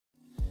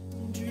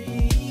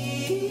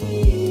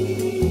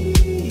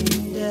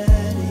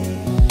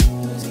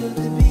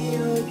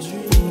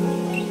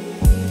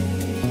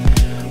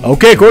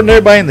Okay, according to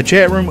everybody in the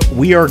chat room,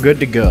 we are good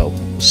to go.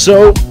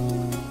 So,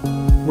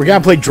 we're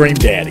gonna play Dream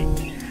Daddy.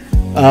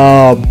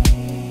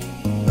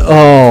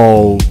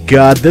 Oh,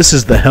 God, this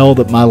is the hell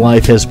that my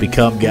life has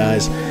become,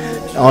 guys.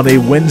 On a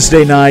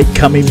Wednesday night,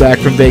 coming back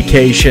from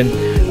vacation,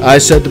 I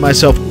said to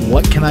myself,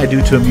 what can I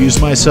do to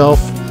amuse myself?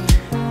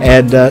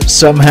 And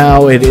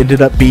somehow it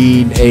ended up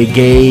being a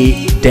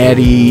gay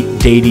daddy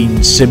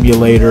dating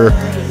simulator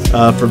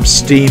from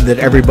Steam that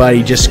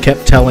everybody just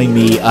kept telling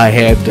me I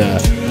had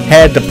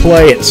to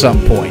play at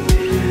some point.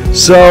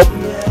 So,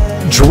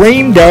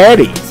 Dream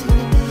Daddy.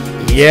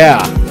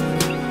 Yeah.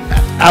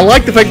 I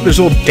like the fact that there's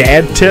little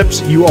dad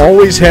tips. You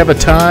always have a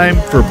time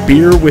for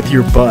beer with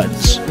your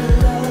buds.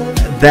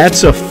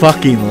 That's a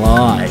fucking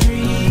lie.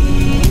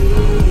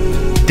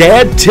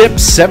 Dad tip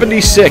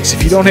 76.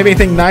 If you don't have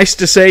anything nice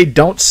to say,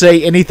 don't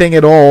say anything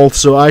at all,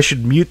 so I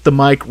should mute the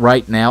mic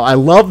right now. I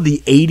love the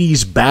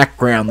 80s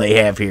background they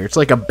have here. It's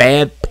like a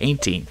bad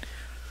painting.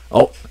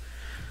 Oh.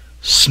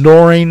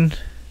 Snoring.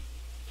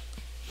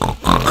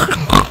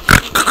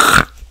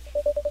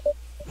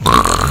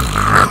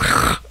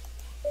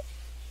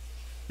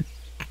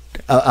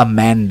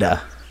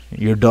 Amanda.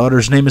 Your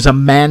daughter's name is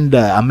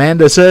Amanda.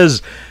 Amanda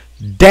says,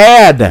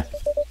 Dad.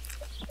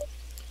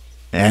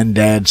 And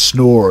Dad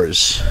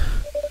snores.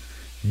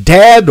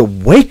 Dad,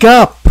 wake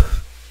up.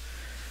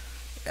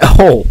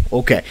 Oh,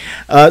 okay.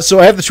 So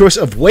I have the choice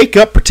of wake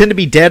up, pretend to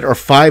be dead, or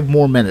 5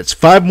 more minutes.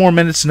 5 more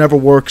minutes never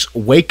works.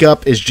 Wake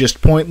up is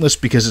just pointless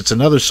because it's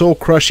another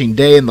soul-crushing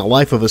day in the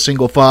life of a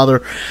single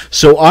father.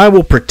 So I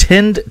will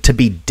pretend to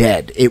be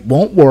dead. It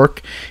won't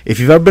work. If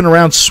you've ever been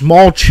around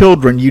small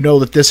children, you know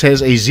that this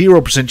has a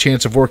 0%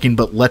 chance of working,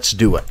 but let's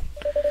do it.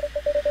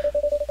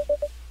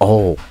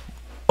 Oh,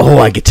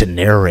 I get to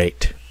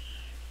narrate.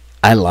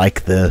 I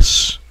like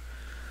this.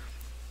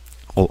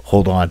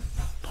 Hold on.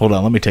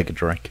 Let me take a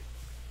drink.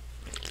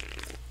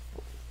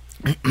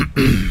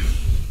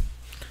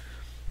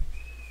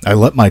 I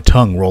let my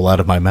tongue roll out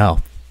of my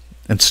mouth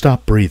and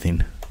stop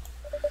breathing.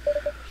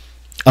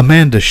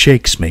 Amanda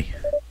shakes me.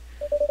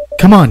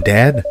 Come on,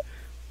 Dad.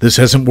 This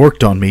hasn't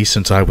worked on me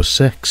since I was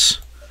 6.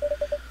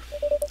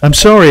 I'm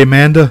sorry,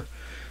 Amanda.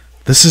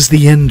 This is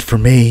the end for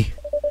me.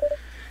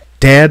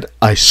 Dad,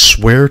 I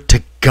swear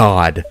to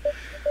God.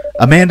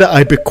 Amanda,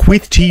 I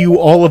bequeath to you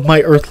all of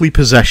my earthly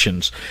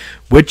possessions,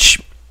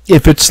 which,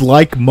 if it's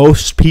like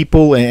most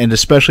people, and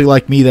especially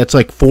like me, that's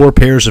like 4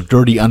 pairs of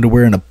dirty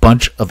underwear and a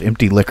bunch of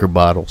empty liquor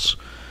bottles.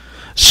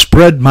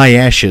 Spread my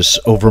ashes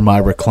over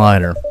my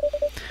recliner.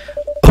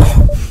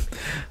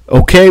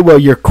 Okay, well,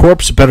 your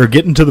corpse better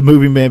get into the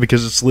movie, man,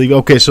 because it's legal.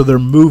 Okay, so they're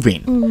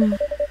moving.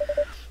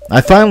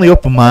 I finally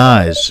open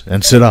my eyes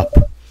and sit up.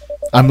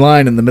 I'm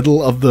lying in the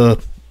middle of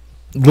the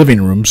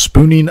living room,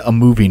 spooning a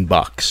moving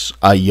box.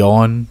 I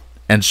yawn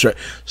and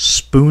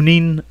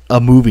spooning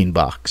a moving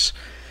box.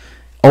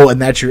 Oh,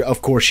 and that's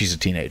of course she's a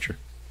teenager.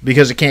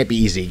 Because it can't be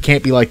easy. It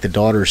can't be like the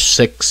daughter's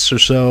 6 or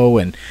so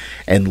and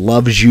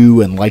loves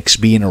you and likes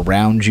being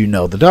around you.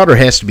 No, the daughter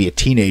has to be a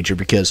teenager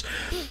because,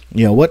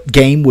 you know, what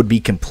game would be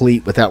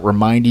complete without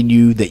reminding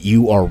you that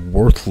you are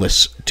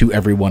worthless to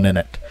everyone in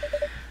it?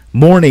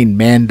 Morning,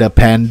 Manda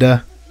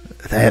Panda.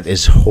 That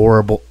is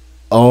horrible.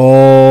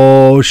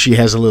 Oh, she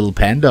has a little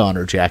panda on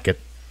her jacket.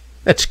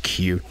 That's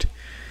cute.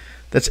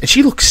 And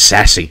she looks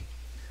sassy.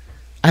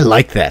 I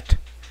like that.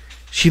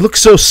 She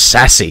looks so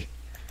sassy.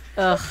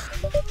 Ugh.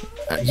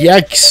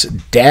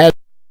 Yikes, Dad.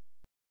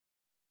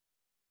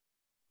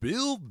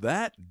 Build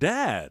that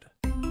dad.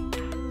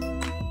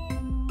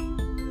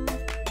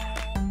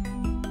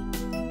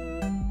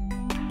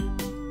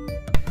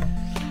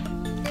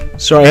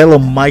 Sorry, I had a little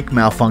mic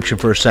malfunction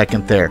for a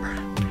second there.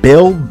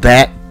 Build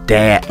that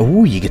dad.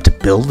 Ooh, you get to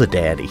build a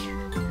daddy.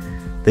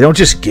 They don't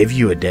just give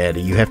you a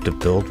daddy, you have to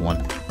build one.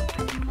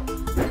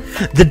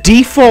 The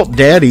default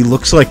daddy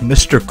looks like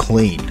Mr.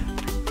 Clean.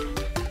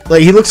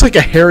 Like, he looks like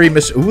a hairy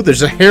Ooh,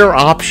 there's a hair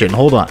option.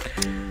 Hold on.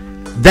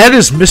 That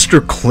is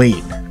Mr.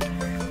 Clean.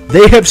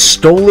 They have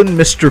stolen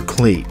Mr.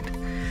 Clean.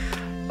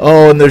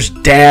 Oh, and there's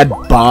dad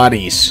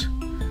bodies.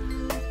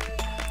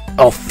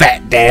 Oh,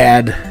 fat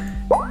dad.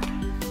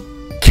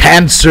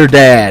 Cancer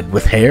dad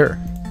with hair.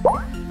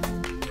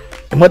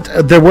 And what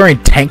they're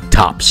wearing tank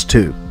tops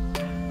too.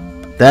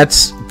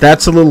 That's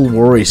a little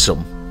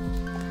worrisome.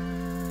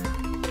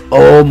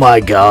 Oh my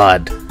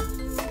God.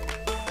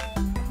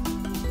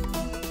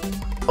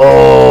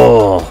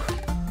 Oh,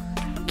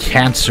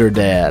 Cancer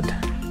Dad.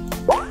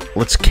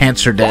 What's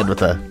Cancer Dad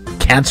with a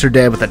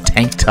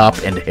tank top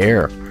and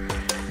hair?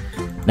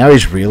 Now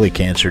he's really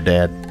Cancer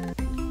Dad.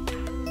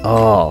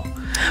 Oh,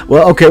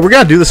 well, okay, we're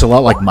gonna do this a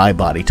lot like my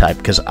body type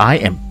because I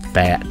am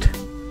fat.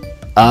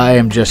 I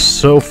am just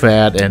so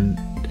fat and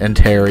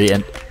hairy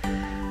and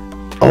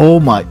oh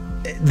my,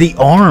 the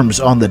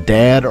arms on the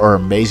dad are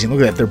amazing.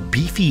 Look at that, they're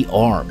beefy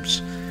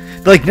arms.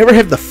 They like never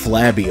have the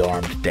flabby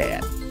armed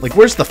dad. Like,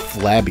 where's the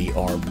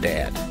flabby-armed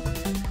dad?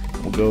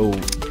 We'll go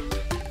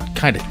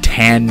kind of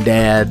tan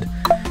dad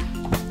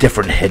with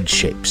different head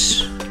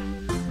shapes.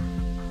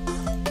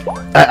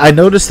 I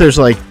noticed there's,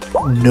 like,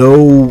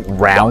 no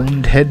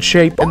round head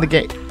shape in the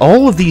game.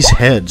 All of these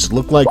heads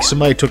look like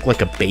somebody took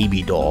like a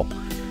baby doll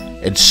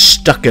and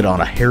stuck it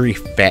on a hairy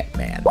fat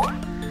man.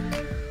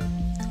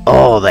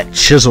 Oh, that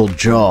chiseled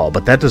jaw,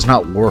 but that does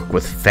not work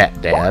with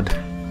Fat Dad.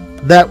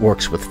 That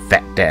works with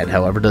Fat Dad,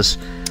 however, does...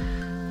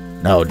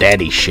 No,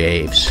 Daddy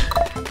shaves.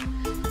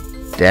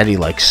 Daddy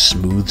likes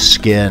smooth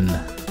skin.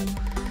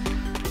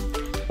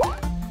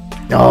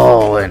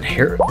 Oh, and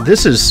here...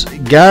 This is...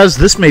 Guys,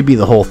 this may be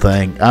the whole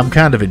thing. I'm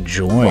kind of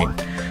enjoying.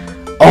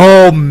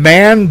 Oh,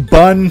 man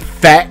bun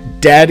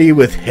Fat Daddy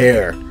with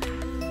hair.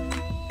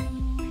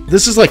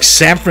 This is like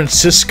San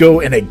Francisco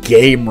in a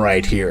game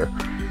right here.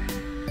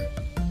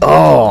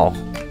 Oh,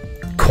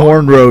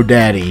 cornrow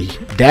daddy.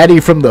 Daddy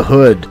from the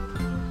hood.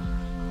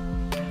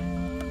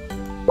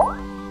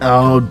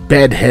 Oh,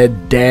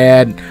 bedhead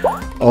dad.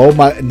 Oh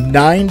my,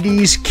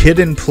 90s kid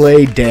and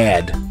play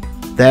dad.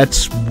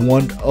 That's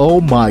one,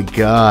 oh my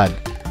god.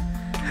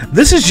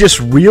 This is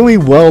just really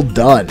well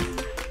done.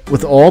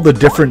 With all the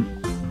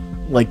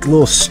different, like,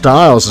 little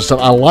styles and stuff.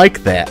 I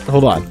like that.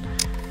 Hold on.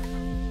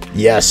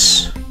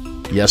 Yes.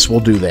 Yes, we'll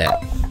do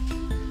that.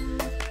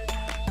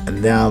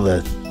 And now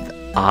the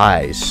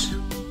eyes.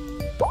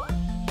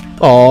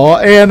 Aw,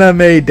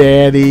 anime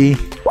daddy.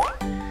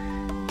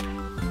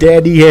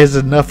 Daddy has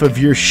enough of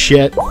your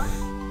shit.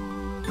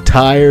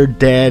 Tired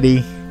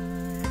daddy.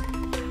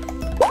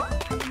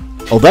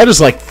 Oh, that is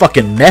like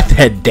fucking meth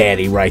head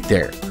daddy right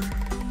there.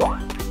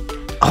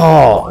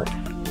 Oh.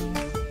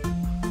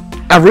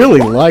 I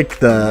really like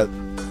the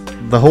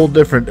whole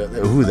different...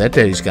 Ooh, that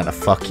daddy's gonna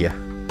fuck you.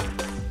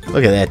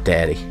 Look at that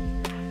daddy.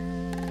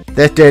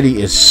 That daddy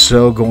is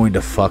so going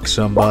to fuck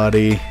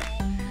somebody.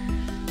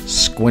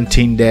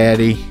 Squinting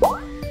daddy.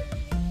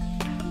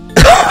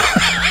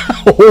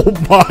 Oh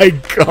my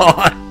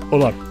god.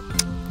 Hold on.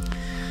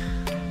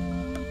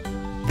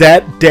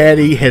 That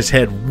daddy has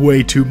had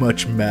way too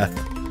much meth.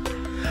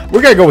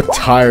 We're gonna go with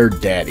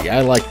tired daddy.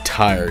 I like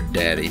tired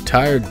daddy.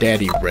 Tired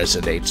daddy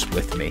resonates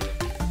with me.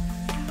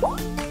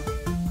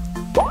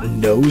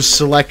 Nose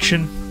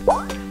selection.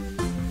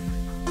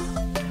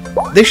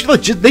 They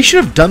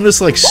should have done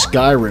this like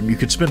Skyrim. You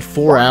could spend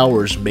 4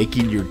 hours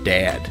making your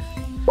dad.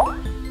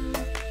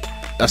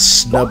 A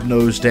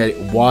snub-nosed daddy.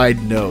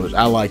 Wide nose.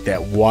 I like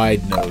that.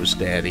 Wide nose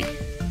daddy.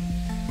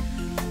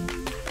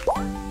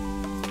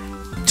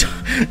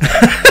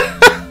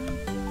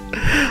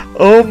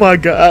 Oh my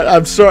god.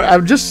 I'm sorry.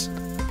 I'm just...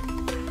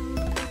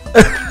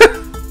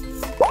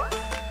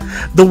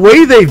 The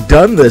way they've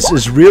done this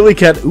is really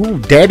kind of... Ooh,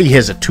 daddy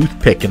has a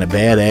toothpick and a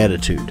bad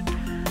attitude.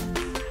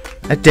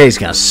 That daddy's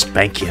gonna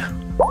spank you.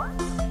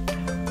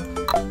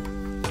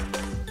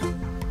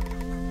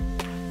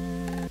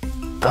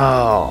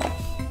 Oh.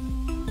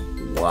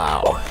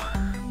 Wow.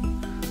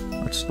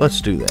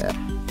 Let's do that.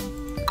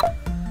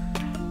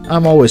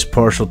 I'm always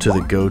partial to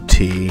the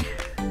goatee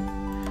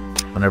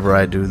whenever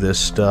I do this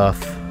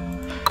stuff.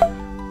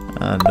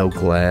 No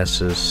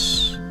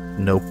glasses.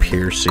 No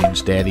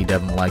piercings. Daddy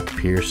doesn't like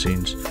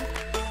piercings.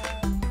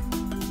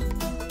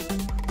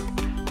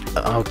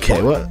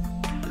 Okay, what?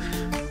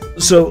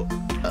 So,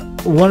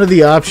 one of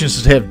the options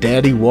is to have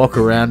Daddy walk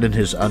around in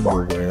his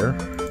underwear.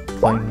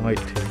 Plain white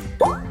tee.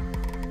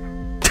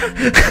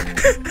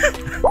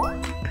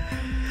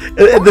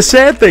 And the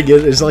sad thing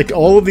is, like,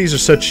 all of these are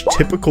such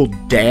typical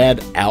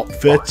dad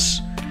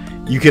outfits.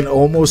 You can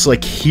almost,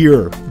 like,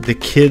 hear the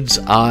kids'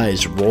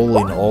 eyes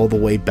rolling all the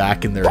way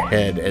back in their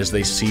head as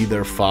they see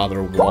their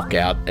father walk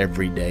out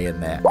every day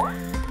in that.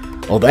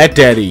 Oh, that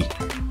daddy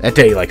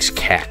likes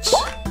cats.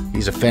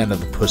 He's a fan of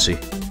the pussy.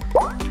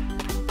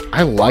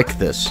 I like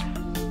this.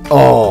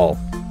 Oh.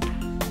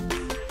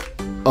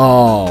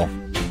 Oh.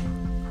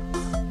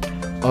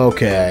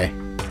 Okay.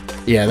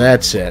 Yeah,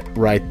 that's it.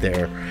 Right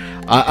there.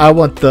 I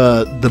want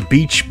the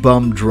beach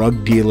bum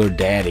drug dealer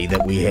daddy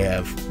that we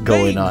have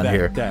going on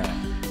here.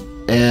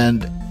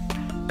 And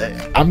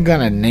I'm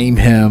gonna name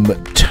him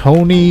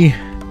Tony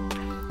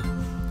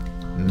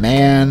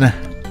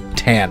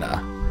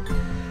Montana.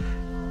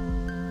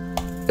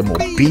 And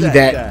we'll be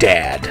that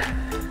dad.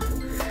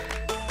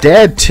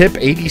 Dad tip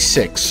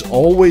 86.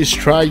 Always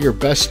try your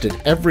best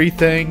at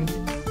everything.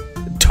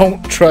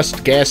 Don't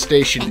trust gas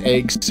station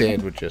egg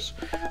sandwiches.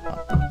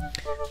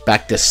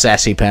 Back to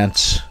Sassy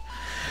Pants.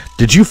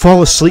 Did you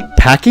fall asleep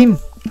packing?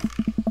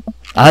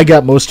 I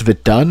got most of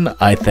it done,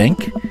 I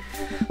think.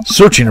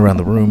 Searching around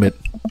the room, it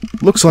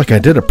looks like I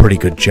did a pretty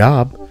good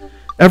job.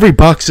 Every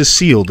box is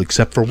sealed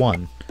except for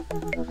one.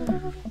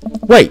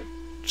 Wait,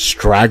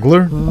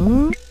 straggler?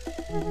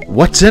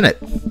 What's in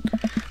it?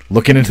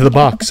 Looking into the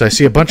box, I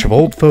see a bunch of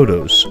old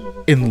photos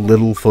in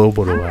little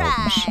photo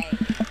albums.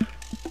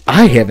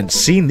 I haven't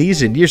seen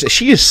these in years.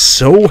 She is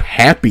so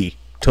happy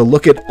to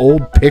look at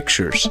old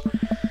pictures.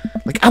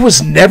 Like, I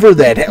was never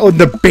that... Oh,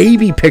 the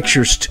baby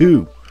pictures,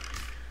 too.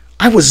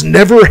 I was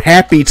never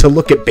happy to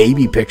look at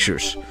baby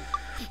pictures.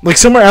 Like,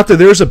 somewhere out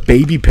there's a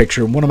baby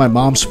picture in one of my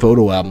mom's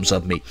photo albums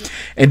of me.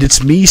 And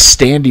it's me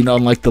standing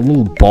on, like, the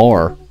little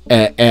bar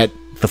at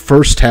the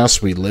first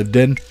house we lived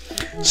in,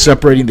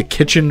 separating the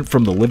kitchen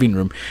from the living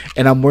room,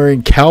 and I'm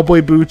wearing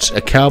cowboy boots,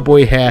 a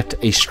cowboy hat,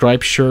 a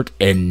striped shirt,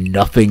 and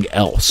nothing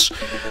else.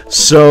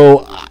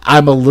 So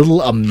I'm a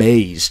little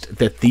amazed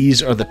that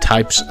these are the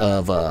types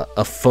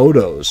of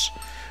photos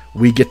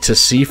we get to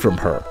see from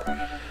her.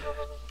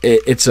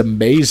 It's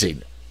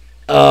amazing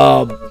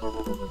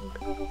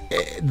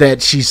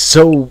that she's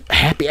so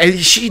happy.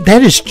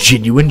 That is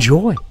genuine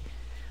joy.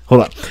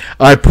 Hold on.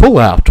 I pull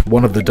out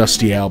one of the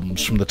dusty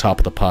albums from the top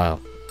of the pile,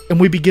 and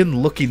we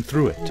begin looking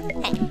through it.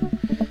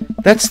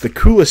 That's the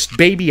coolest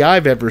baby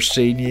I've ever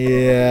seen.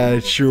 Yeah,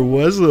 it sure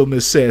was, little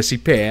Miss Sassy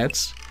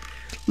Pants.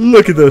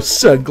 Look at those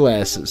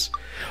sunglasses.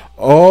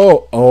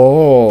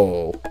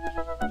 Oh,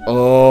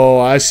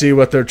 I see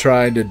what they're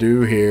trying to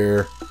do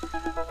here.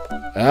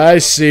 I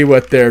see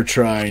what they're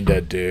trying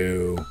to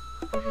do.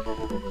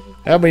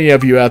 How many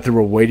of you out there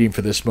were waiting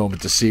for this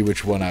moment to see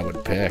which one I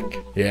would pick?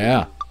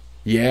 Yeah,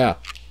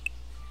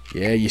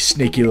 you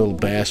sneaky little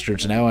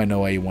bastards. Now I know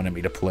why you wanted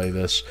me to play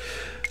this.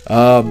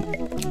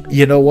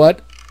 You know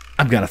what?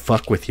 I'm gonna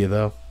fuck with you,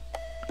 though.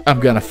 I'm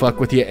gonna fuck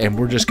with you, and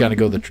we're just gonna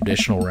go the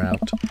traditional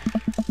route.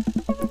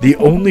 The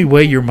only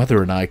way your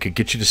mother and I could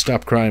get you to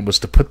stop crying was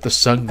to put the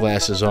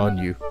sunglasses on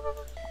you.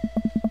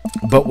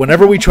 But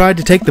whenever we tried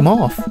to take them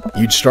off,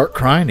 you'd start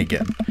crying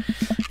again.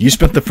 You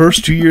spent the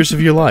first 2 years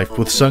of your life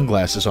with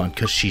sunglasses on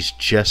because she's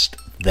just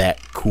that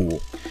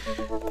cool.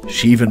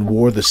 She even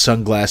wore the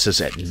sunglasses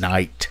at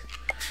night.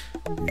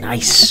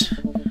 Nice.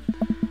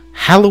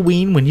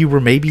 Halloween when you were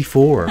maybe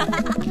 4.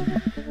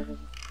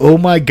 Oh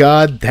my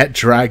god, that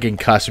dragon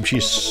costume.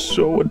 She's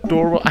so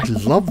adorable. I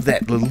love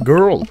that little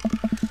girl.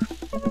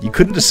 You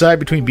couldn't decide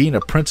between being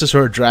a princess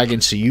or a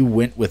dragon, so you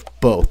went with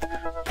both.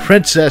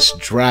 Princess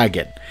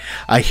Dragon.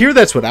 I hear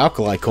that's what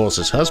Alkali calls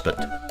his husband.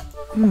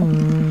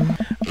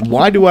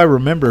 Why do I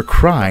remember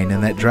crying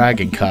in that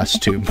dragon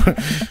costume?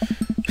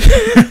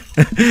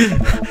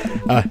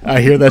 I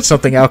hear that's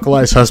something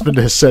Alkali's husband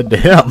has said to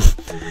him.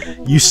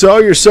 You saw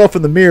yourself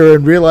in the mirror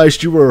and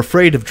realized you were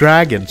afraid of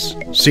dragons.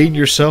 Seeing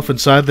yourself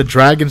inside the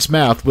dragon's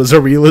mouth was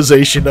a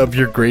realization of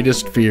your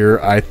greatest fear,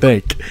 I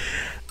think.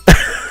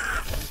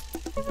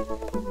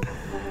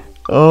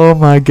 Oh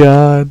my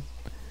god.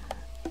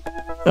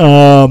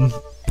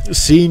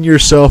 Seeing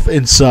yourself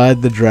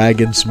inside the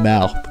dragon's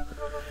mouth.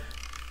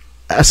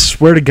 I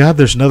swear to God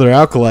there's another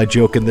Alkali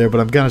joke in there, but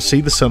I'm going to see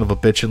the son of a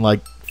bitch in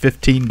like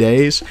 15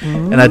 days,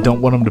 and I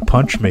don't want him to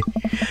punch me.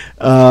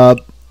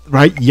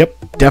 Right? Yep.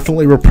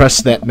 Definitely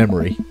repress that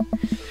memory.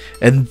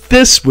 And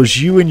this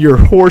was you in your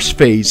horse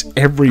phase.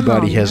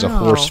 Everybody has a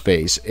horse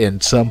phase,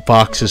 and some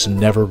foxes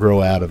never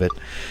grow out of it.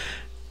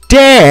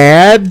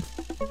 Dad!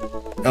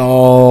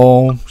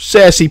 Oh,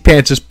 Sassy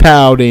Pants is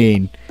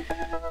pouting.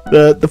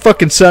 The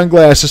fucking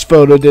sunglasses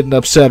photo didn't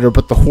upset her,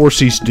 but the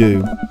horsies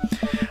do.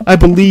 I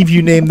believe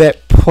you named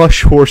that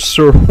plush horse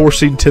Sir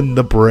Horsington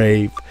the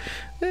Brave.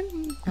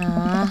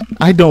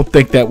 I don't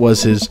think that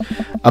was his.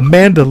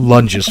 Amanda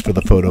lunges for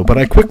the photo, but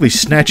I quickly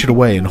snatch it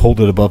away and hold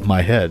it above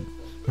her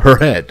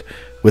head,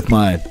 with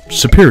my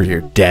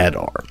superior dad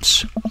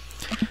arms.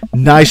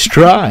 Nice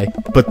try,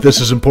 but this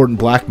is important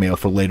blackmail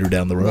for later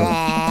down the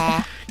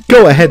road.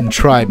 Go ahead and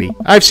try me.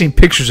 I've seen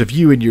pictures of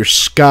you in your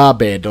ska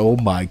band. Oh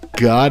my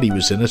god, he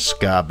was in a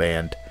ska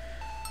band.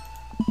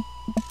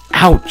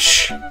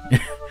 Ouch.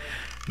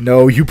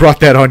 No, you brought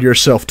that on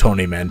yourself,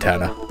 Tony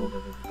Montana.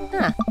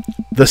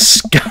 The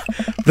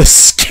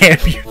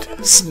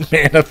Scamutus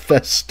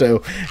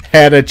Manifesto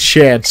had a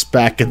chance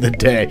back in the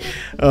day.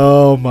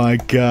 Oh my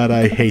god,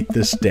 I hate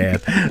this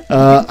dad.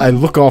 I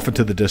look off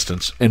into the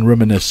distance and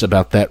reminisce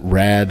about that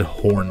rad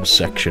horn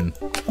section.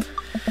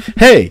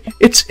 Hey,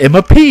 it's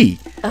Emma P.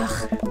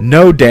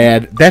 No,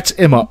 Dad, that's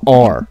Emma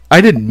R.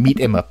 I didn't meet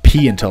Emma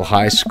P until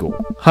high school.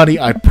 Honey,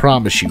 I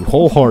promise you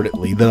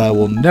wholeheartedly that I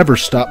will never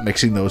stop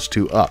mixing those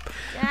two up.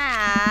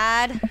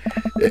 Dad.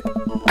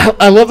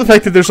 I love the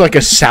fact that there's like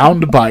a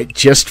sound bite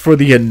just for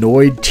the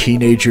annoyed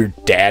teenager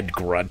dad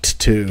grunt,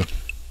 too.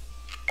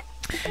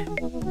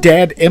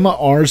 Dad, Emma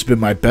R's been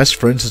my best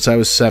friend since I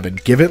was 7.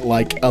 Give it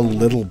like a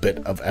little bit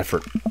of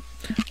effort.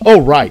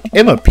 Oh, right.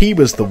 Emma P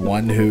was the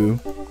one who...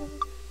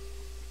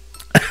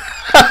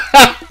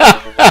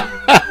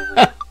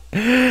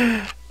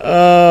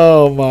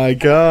 Oh my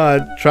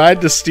god.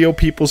 Tried to steal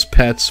people's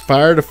pets,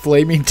 fired a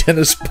flaming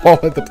tennis ball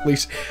at the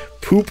police,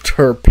 pooped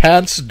her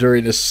pants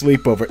during a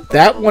sleepover.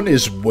 That one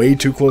is way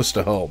too close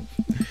to home.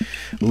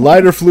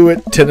 Lighter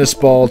fluid, tennis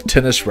ball,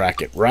 tennis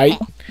racket, right?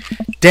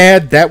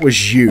 Dad, that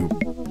was you.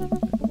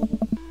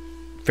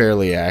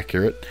 Fairly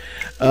accurate.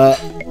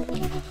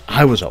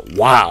 I was a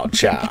wild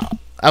child.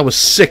 I was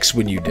 6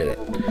 when you did it.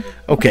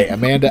 Okay,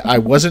 Amanda, I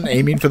wasn't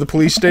aiming for the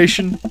police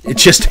station. It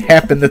just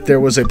happened that there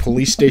was a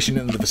police station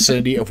in the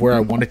vicinity of where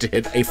I wanted to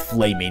hit a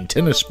flaming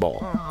tennis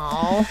ball.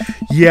 Aww.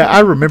 Yeah,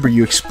 I remember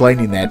you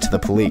explaining that to the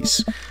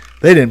police.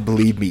 They didn't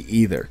believe me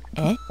either.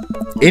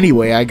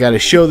 Anyway, I gotta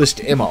show this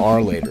to Emma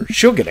R. later.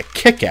 She'll get a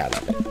kick out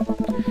of it.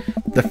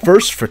 The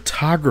first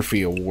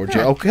photography award.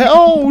 Okay.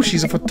 Oh,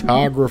 she's a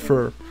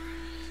photographer.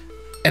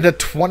 And a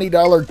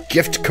 $20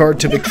 gift card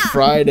to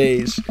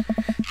McFriday's.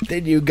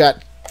 Then you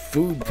got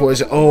food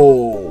poison.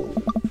 Oh.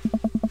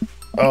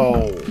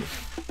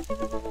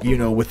 You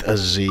know, with a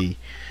Z.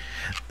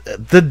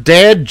 The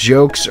dad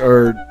jokes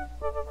are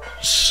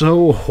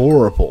so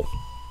horrible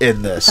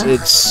in this.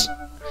 It's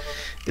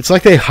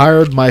like they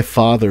hired my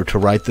father to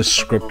write the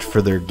script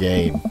for their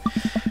game.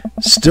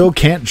 Still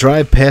can't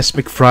drive past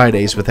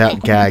McFriday's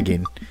without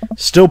gagging.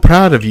 Still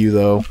proud of you,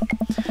 though.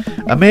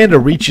 Amanda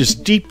reaches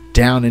deep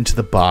down into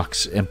the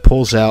box and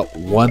pulls out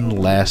one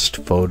last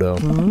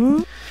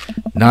photo.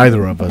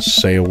 Neither of us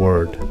say a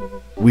word.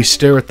 We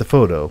stare at the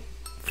photo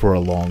for a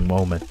long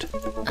moment.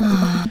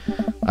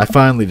 I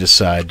finally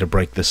decide to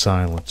break the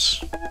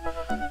silence.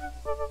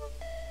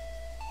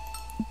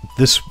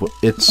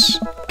 It's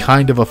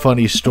kind of a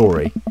funny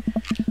story.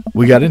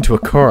 We got into a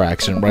car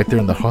accident right there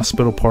in the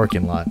hospital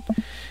parking lot.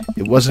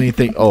 It wasn't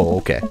anything... Oh,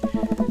 okay.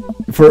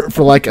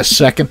 For like a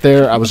second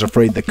there, I was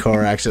afraid the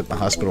car accident in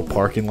the hospital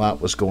parking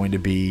lot was going to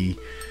be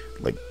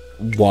like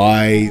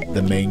why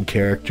the main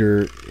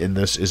character in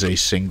this is a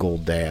single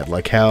dad.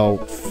 Like, how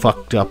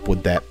fucked up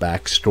would that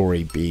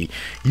backstory be?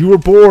 You were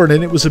born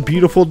and it was a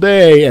beautiful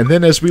day, and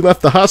then as we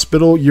left the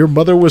hospital, your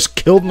mother was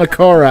killed in a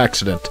car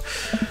accident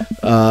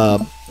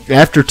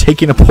after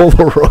taking a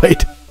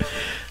Polaroid.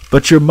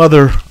 But your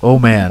mother, oh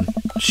man,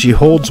 she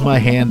holds my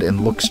hand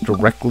and looks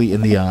directly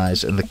in the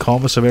eyes, and the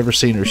calmest I've ever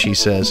seen her, she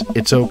says,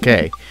 "It's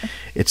okay.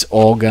 It's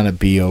all gonna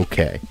be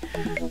okay."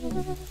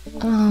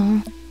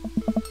 Oh.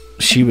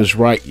 She was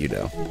right, you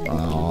know.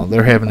 Oh,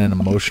 they're having an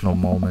emotional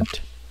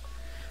moment.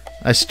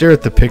 I stare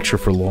at the picture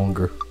for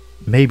longer.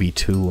 Maybe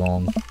too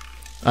long.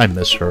 I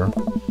miss her.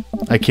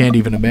 I can't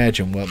even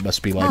imagine what it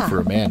must be like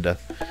for Amanda.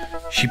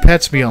 She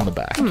pats me on the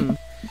back.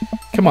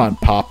 Come on,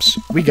 Pops.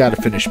 We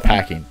gotta finish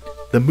packing.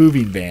 The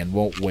moving van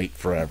won't wait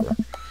forever.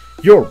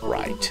 You're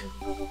right.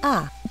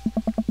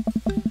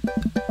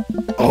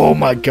 Oh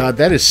my god,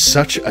 that is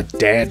such a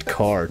dad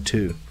car,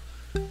 too.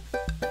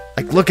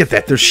 Like, look at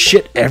that. There's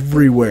shit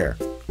everywhere.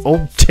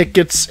 Old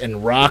tickets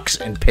and rocks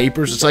and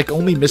papers. It's like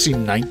only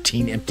missing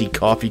 19 empty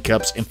coffee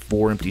cups and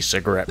 4 empty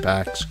cigarette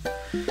packs.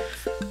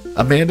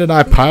 Amanda and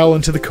I pile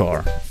into the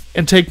car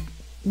and take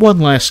one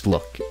last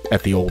look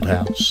at the old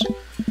house.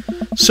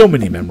 So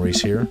many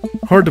memories here.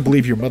 Hard to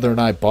believe your mother and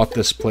I bought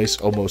this place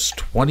almost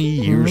 20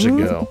 years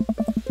ago.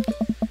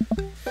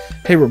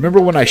 Hey,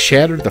 remember when I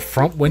shattered the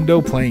front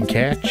window playing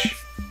catch?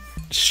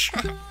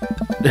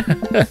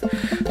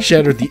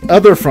 Shattered the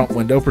other front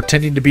window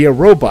pretending to be a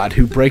robot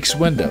who breaks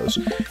windows.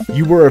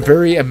 You were a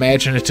very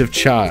imaginative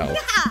child.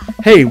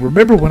 Hey,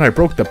 remember when I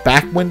broke the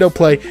back window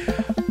play?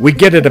 We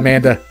get it,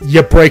 Amanda.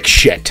 You break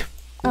shit.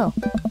 Oh.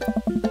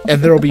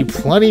 And there'll be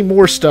plenty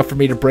more stuff for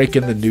me to break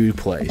in the new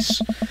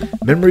place.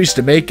 Memories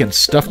to make and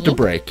stuff to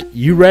break.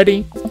 You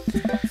ready?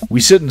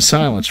 We sit in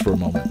silence for a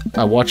moment.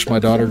 I watch my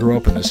daughter grow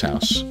up in this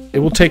house. It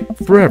will take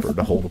forever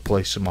to hold a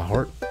place in my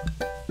heart,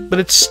 but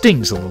it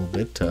stings a little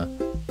bit to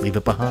leave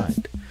it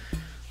behind.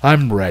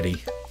 I'm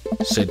ready,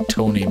 said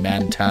Tony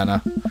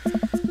Montana.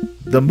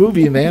 The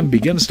movie man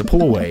begins to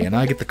pull away, and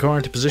I get the car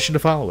into position to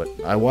follow it.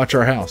 I watch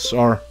our house,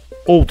 our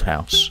old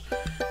house,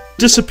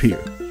 disappear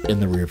in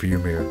the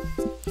rearview mirror.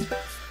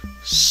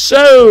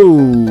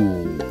 So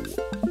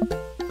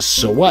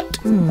what?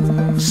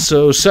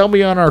 So sell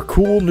me on our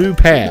cool new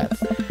pad.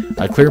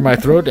 I clear my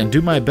throat and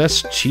do my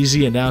best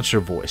cheesy announcer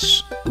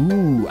voice.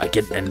 Ooh, I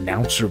get an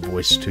announcer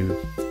voice too.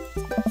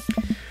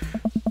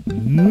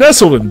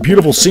 Nestled in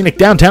beautiful scenic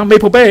downtown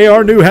Maple Bay,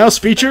 our new house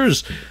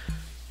features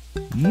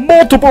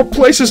multiple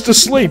places to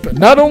sleep.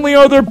 Not only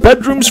are there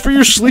bedrooms for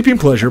your sleeping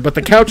pleasure, but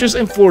the couches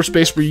and floor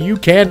space where you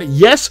can,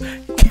 yes,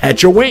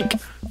 catch a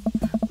wink.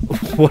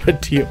 What a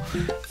deal.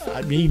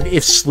 I mean,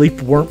 if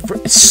sleep weren't for...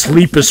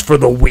 Sleep is for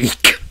the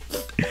weak.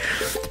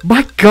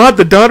 My god,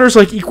 the daughter's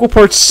like equal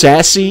parts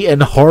sassy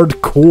and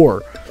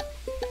hardcore.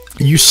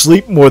 You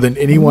sleep more than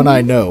anyone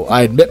I know.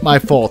 I admit my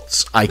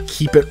faults. I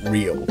keep it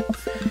real.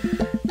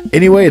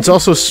 Anyway, it's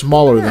also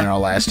smaller than our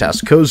last house.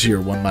 Cozier,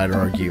 one might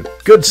argue.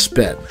 Good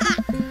spin.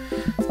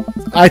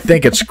 I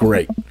think it's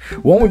great.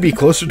 Won't we be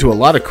closer to a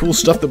lot of cool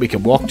stuff that we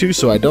can walk to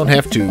so I don't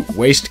have to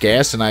waste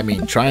gas? And I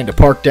mean, trying to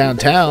park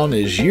downtown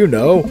is, you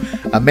know,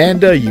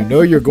 Amanda, you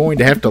know you're going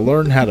to have to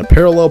learn how to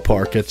parallel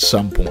park at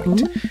some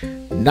point.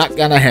 Not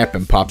gonna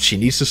happen, Pops. She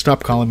needs to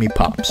stop calling me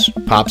Pops.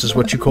 Pops is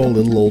what you call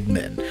little old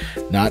men.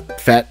 Not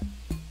fat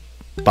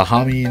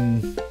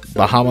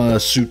Bahama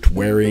suit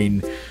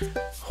wearing,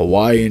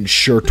 Hawaiian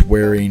shirt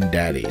wearing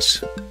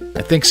daddies.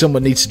 I think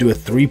someone needs to do a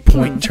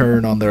 3-point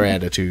turn on their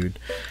attitude.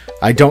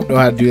 I don't know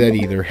how to do that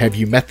either. Have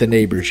you met the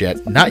neighbors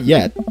yet? Not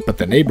yet, but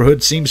the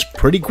neighborhood seems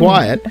pretty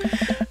quiet,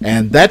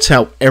 and that's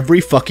how every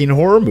fucking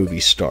horror movie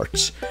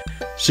starts.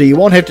 So you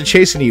won't have to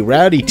chase any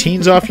rowdy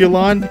teens off your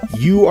lawn?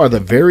 You are the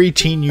very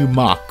teen you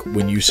mock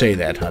when you say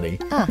that, honey.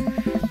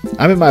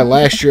 I'm in my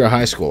last year of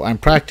high school. I'm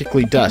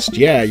practically dust.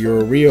 Yeah,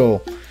 you're a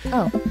real...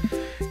 Oh.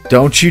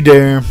 Don't you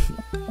dare.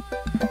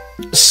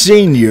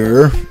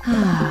 Senior.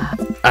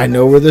 I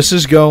know where this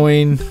is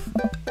going.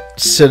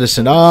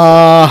 Citizen.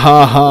 Ah,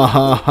 ha, ha,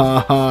 ha,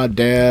 ha, ha,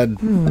 Dad.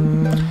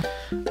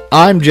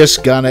 I'm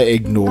just gonna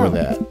ignore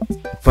that.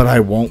 but I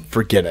won't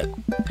forget it.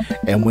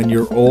 And when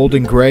you're old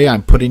and gray,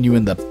 I'm putting you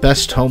in the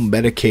best home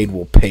Medicaid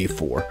will pay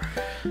for.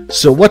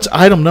 So what's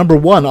item number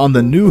 1 on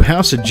the new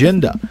house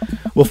agenda?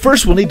 Well,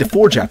 first we'll need to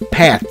forge a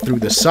path through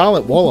the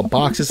solid wall of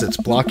boxes that's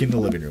blocking the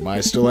living room.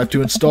 I still have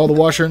to install the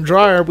washer and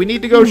dryer. We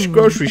need to go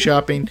grocery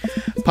shopping.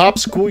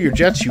 Pops, cool your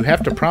jets. You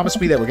have to promise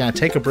me that we're going to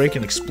take a break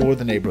and explore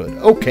the neighborhood.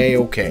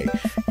 Okay.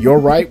 You're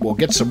right. We'll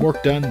get some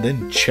work done,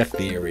 then check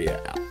the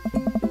area out.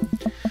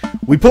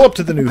 We pull up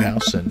to the new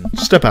house and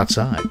step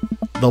outside.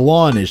 The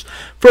lawn is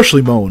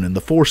freshly mown and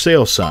the for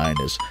sale sign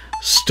is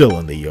still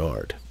in the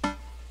yard.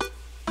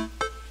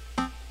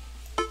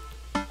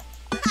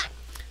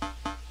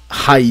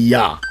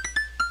 Hiya!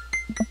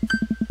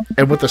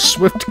 And with a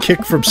swift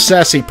kick from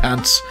Sassy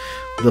Pants,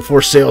 the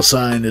for sale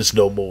sign is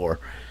no more.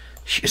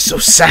 She is so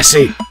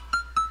sassy!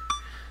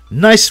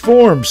 Nice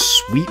form,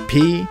 sweet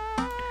pea.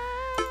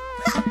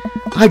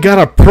 I got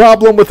a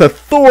problem with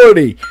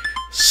authority!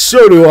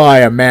 So do I,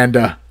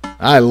 Amanda.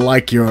 I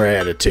like your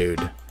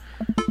attitude.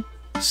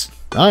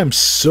 I'm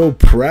so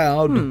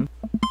proud.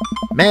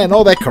 Man,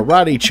 all that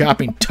karate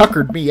chopping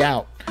tuckered me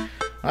out.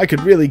 I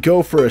could really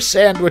go for a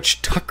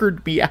sandwich.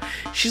 Tuckered me out.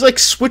 She's like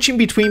switching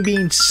between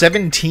being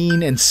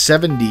 17 and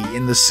 70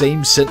 in the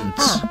same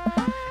sentence.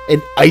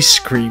 An ice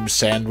cream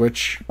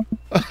sandwich.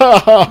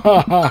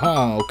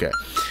 Okay.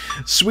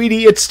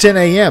 Sweetie, it's 10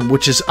 a.m.,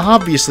 which is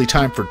obviously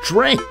time for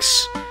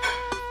drinks.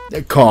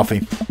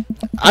 Coffee.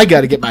 I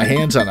gotta get my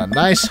hands on a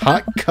nice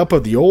hot cup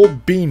of the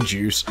old bean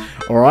juice,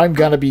 or I'm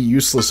gonna be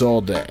useless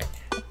all day.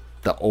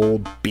 The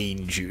old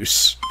bean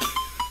juice.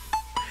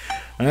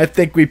 And I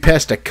think we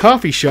passed a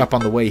coffee shop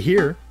on the way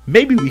here.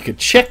 Maybe we could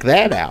check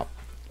that out.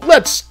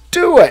 Let's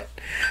do it!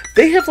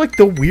 They have like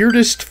the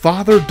weirdest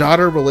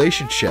father-daughter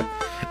relationship.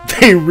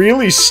 They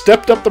really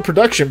stepped up the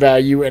production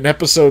value in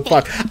episode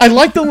 5. I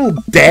like the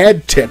little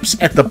dad tips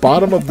at the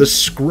bottom of the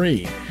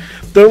screen.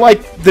 They're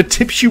like the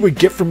tips you would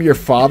get from your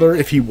father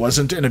if he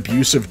wasn't an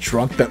abusive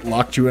drunk that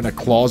locked you in a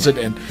closet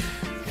and...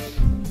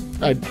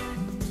 I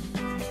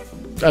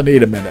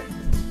need a minute.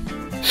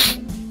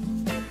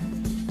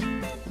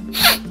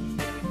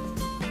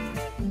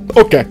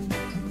 Okay.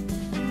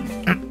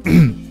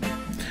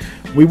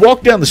 We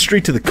walk down the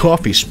street to the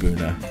Coffee Spoon,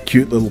 a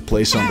cute little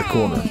place on the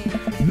corner.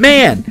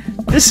 Man,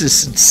 this is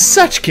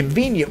such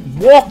convenient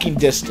walking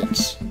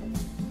distance.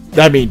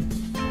 I mean,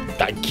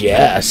 I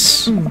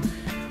guess.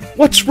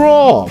 What's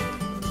wrong?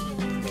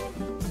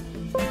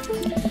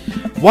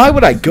 Why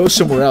would I go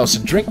somewhere else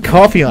and drink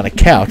coffee on a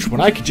couch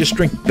when I could just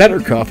drink better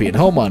coffee at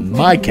home on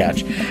my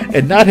couch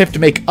and not have to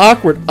make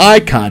awkward eye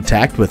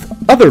contact with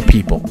other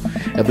people?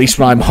 At least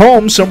when I'm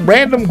home, some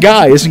random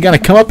guy isn't going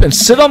to come up and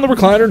sit on the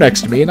recliner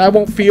next to me, and I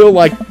won't feel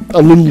like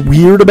a little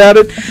weird about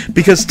it,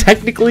 because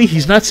technically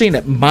he's not sitting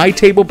at my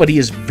table, but he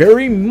is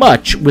very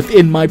much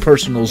within my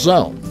personal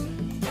zone.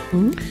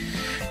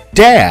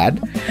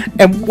 Dad,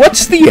 and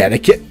what's the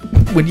etiquette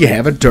when you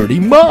have a dirty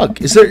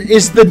mug? Is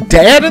the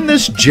dad in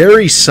this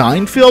Jerry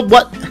Seinfeld?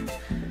 What?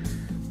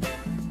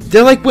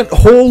 They're like went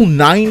whole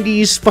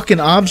 90s fucking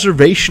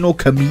observational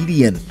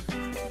comedian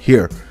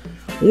here.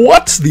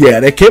 What's the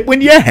etiquette when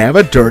you have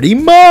a dirty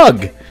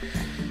mug?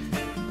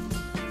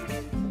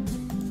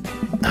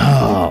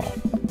 Oh.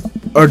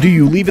 Or do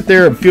you leave it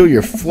there and feel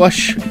your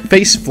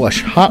face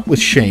flush hot with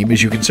shame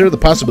as you consider the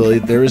possibility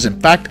that there is in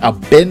fact a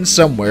bin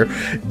somewhere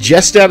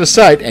just out of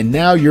sight and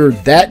now you're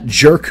that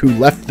jerk who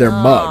left their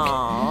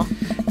mug?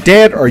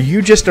 Dad, are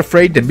you just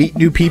afraid to meet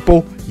new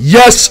people?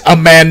 Yes,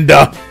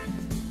 Amanda!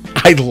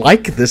 I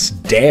like this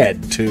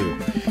dad, too.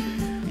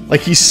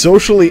 Like, he's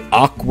socially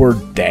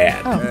awkward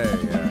dad.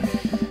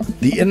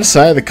 The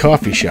inside of the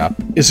coffee shop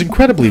is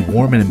incredibly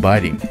warm and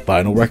inviting.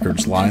 Vinyl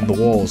records line the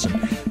walls, and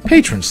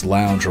patrons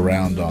lounge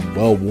around on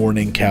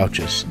well-worn-in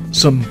couches.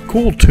 Some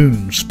cool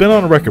tunes spin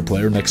on a record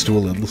player next to a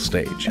little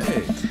stage.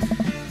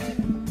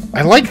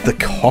 I like the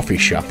coffee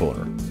shop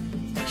owner.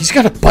 He's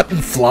got a button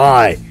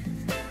fly.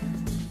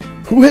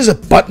 Who has a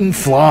button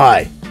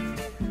fly?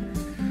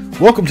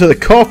 Welcome to the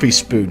Coffee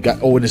Spoon.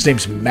 Oh, and his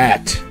name's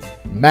Matt.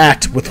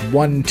 Matt with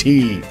one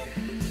T.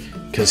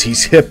 Because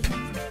he's hip,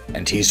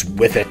 and he's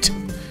with it.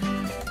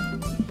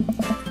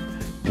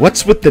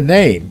 What's with the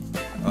name?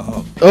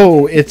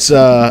 Oh,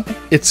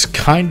 it's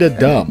kinda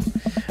dumb.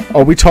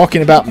 Are we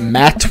talking about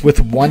Matt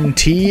with one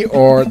T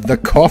or the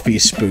Coffee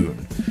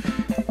Spoon?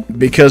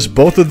 Because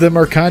both of them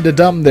are kinda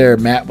dumb there,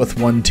 Matt with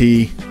one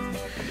T.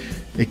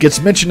 It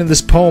gets mentioned in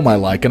this poem I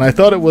like, and I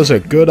thought it was a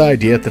good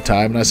idea at the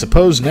time, and I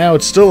suppose now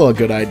it's still a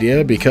good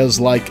idea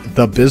because, like,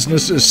 the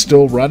business is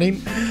still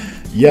running?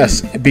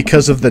 Yes,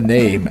 because of the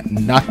name,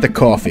 not the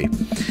coffee.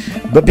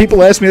 But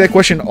people ask me that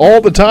question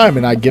all the time,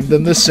 and I give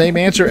them the same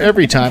answer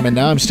every time, and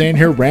now I'm standing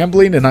here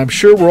rambling, and I'm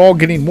sure we're all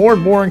getting more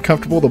and more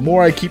uncomfortable the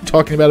more I keep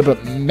talking about it,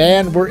 but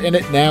man, we're in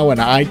it now,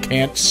 and I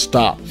can't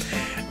stop.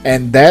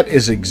 And that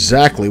is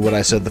exactly what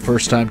I said the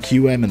first time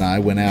QM and I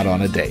went out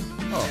on a date.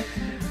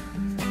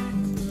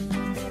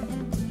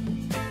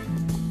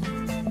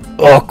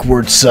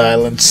 Awkward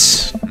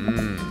silence.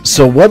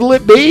 So what'll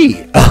it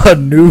be? A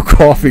new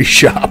coffee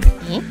shop.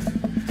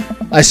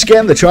 I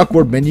scan the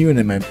chalkboard menu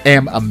and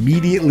am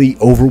immediately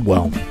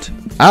overwhelmed.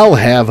 I'll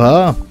have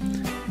a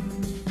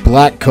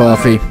black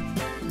coffee.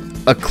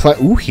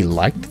 Ooh, he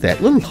liked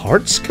that. Little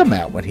hearts come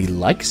out when he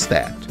likes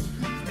that.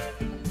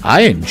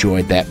 I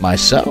enjoyed that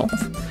myself.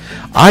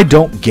 I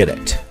don't get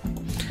it.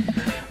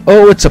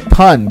 Oh, it's a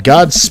pun.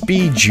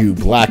 Godspeed You,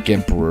 Black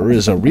Emperor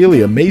is a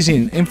really amazing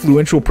and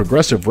influential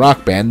progressive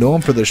rock band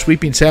known for their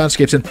sweeping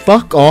soundscapes. And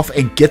fuck off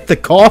and get the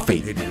coffee.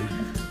 Hey, dude.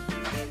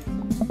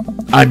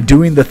 I'm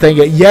doing the thing.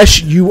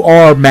 Yes, you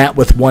are, Matt,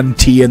 with one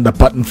T in the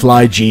button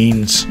fly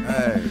jeans.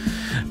 Hey.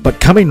 But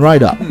coming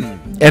right up.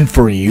 And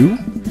for you,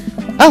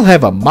 I'll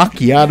have a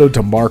macchiato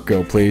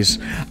DeMarco, please.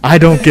 I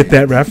don't get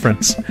that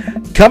reference.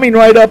 Coming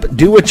right up,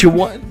 do what you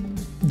want.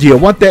 Do you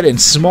want that in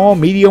small,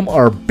 medium,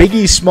 or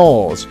Biggie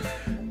Smalls?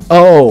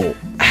 Oh,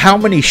 how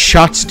many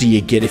shots do you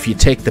get if you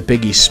take the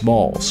Biggie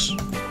Smalls?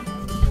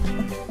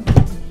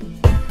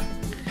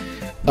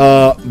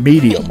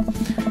 Medium.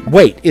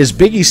 Wait, is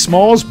Biggie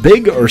Smalls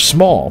big or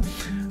small?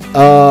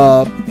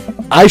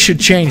 I should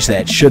change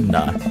that, shouldn't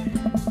I?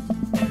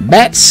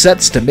 Matt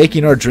sets to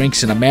making our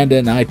drinks and Amanda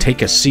and I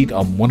take a seat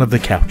on one of the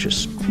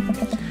couches.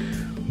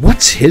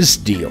 What's his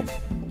deal?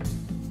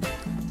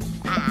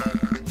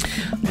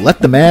 Let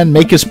the man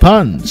make his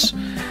puns.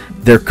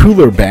 They're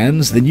cooler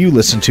bands than you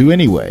listen to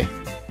anyway.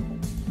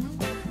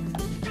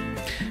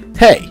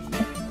 Hey!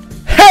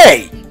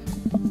 Hey!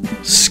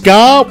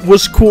 Ska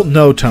was cool.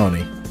 No,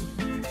 Tony.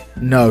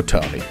 No,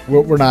 Tony.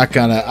 We're not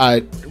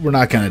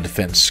gonna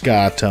defend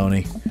ska,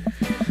 Tony.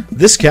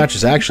 This couch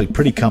is actually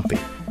pretty comfy.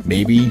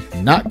 Maybe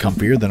not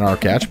comfier than our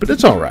couch, but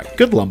it's alright.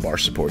 Good lumbar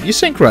support. You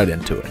sink right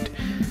into it.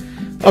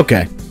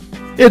 Okay.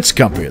 It's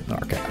comfier than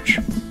our couch.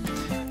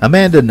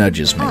 Amanda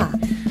nudges me.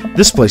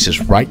 This place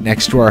is right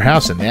next to our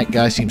house, and that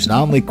guy seems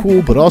not only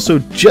cool, but also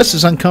just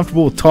as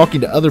uncomfortable with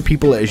talking to other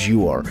people as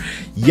you are.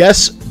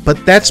 Yes,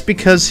 but that's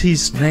because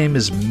his name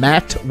is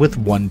Matt with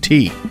one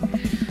T.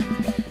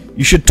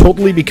 You should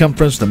totally become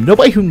friends with him.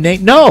 Nobody who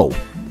No!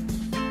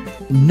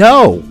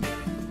 No!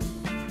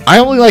 I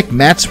only like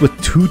Matts with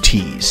two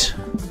T's.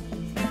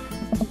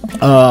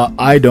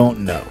 I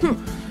don't know.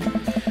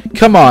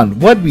 Come on,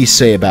 what'd we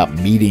say about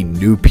meeting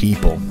new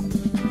people?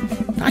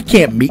 I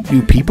can't meet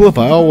new people if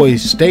I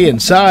always stay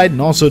inside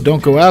and also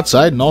don't go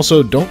outside and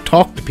also don't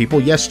talk to people.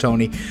 Yes,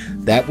 Tony,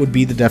 that would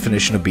be the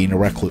definition of being a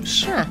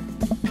recluse. Huh.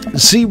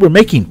 See, we're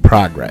making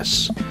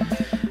progress.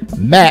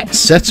 Matt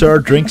sets our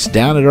drinks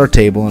down at our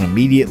table and I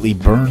immediately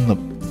burn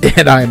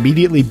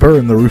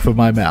the roof of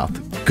my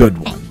mouth. Good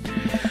one.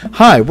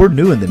 Hi, we're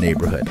new in the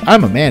neighborhood.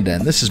 I'm Amanda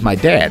and this is my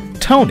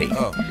dad, Tony.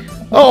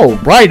 Oh,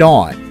 right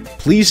on.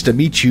 Pleased to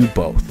meet you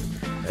both.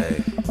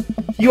 Hey.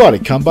 You ought to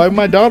come by.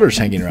 My daughter's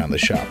hanging around the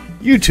shop.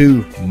 You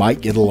two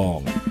might get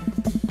along.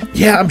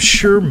 Yeah, I'm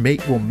sure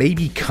Mate will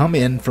maybe come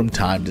in from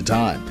time to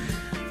time.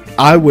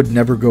 I would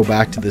never go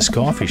back to this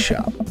coffee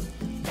shop.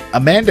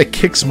 Amanda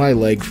kicks my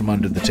leg from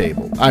under the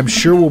table. I'm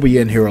sure we'll be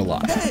in here a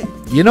lot.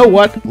 You know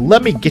what?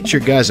 Let me get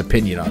your guys'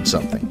 opinion on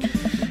something.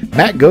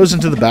 Matt goes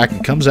into the back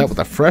and comes out with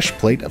a fresh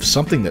plate of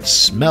something that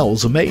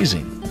smells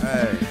amazing.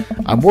 Hey.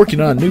 I'm working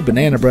on a new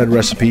banana bread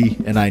recipe,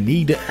 and I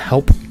need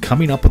help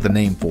coming up with a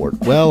name for it.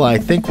 Well, I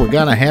think we're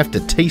going to have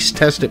to taste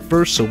test it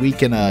first so we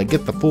can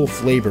get the full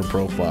flavor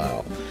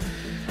profile.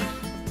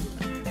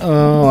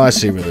 Oh, I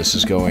see where this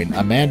is going.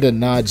 Amanda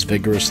nods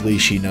vigorously.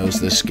 She knows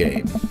this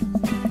game.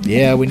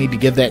 Yeah, we need to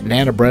give that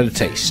Nana bread a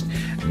taste.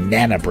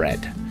 Nana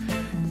bread.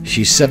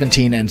 She's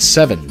 17 and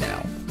 7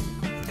 now.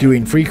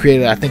 Doing free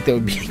creative, I think that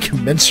would be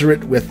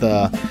commensurate with,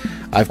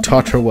 I've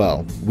taught her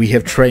well. We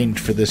have trained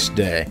for this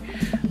day.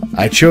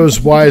 I chose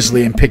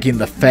wisely in picking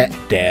the fat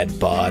dad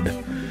bod.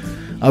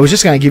 I was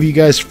just going to give you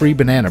guys free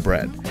banana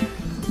bread.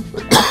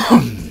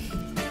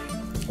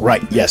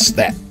 Right, yes,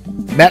 that.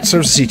 Matt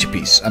serves us each a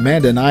piece.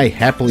 Amanda and I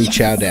happily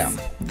chow down.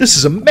 This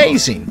is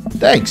amazing.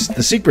 Thanks.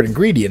 The secret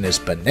ingredient is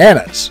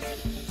bananas.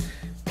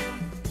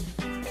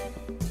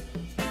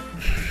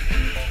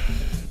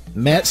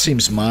 Matt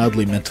seems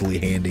mildly mentally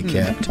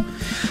handicapped.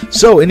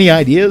 So, any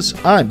ideas?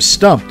 I'm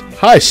stumped.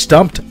 Hi,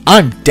 stumped.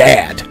 I'm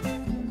Dad.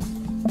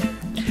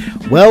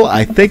 Well,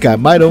 I think I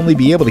might only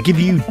be able to give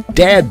you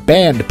dad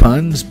band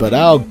puns, but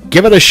I'll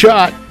give it a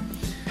shot.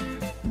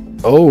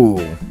 Oh.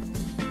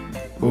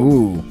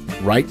 Ooh.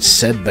 Right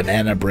said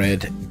banana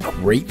bread.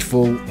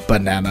 Grateful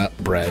banana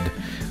bread.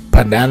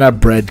 Banana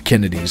bread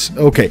Kennedys.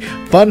 Okay,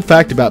 fun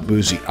fact about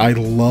Boozy. I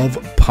love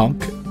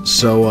punk,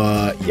 so,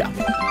 yeah.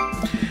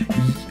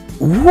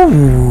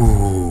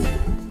 Ooh.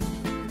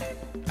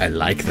 I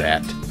like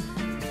that.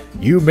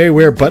 You may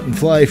wear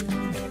button-fly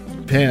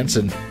pants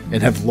and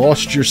have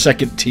lost your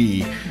second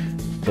tee,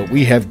 but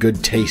we have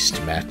good taste,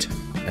 Matt,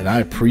 and I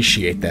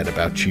appreciate that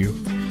about you.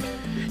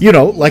 You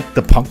know, like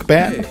the punk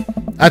band?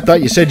 I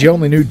thought you said you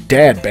only knew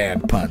dad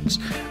band puns.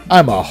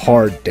 I'm a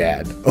hard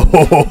dad.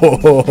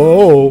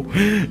 Oh,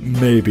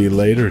 maybe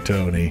later,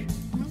 Tony.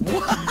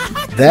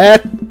 What?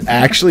 That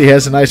actually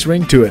has a nice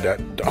ring to it.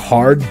 A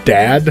hard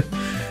dad?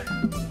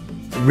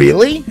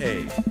 Really?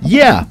 Hey.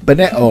 Yeah, but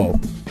oh,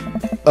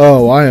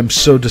 I am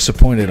so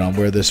disappointed on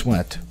where this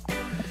went.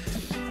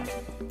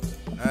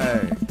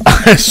 Hey.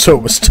 So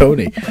was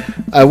Tony.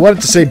 I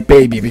wanted to say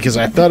baby because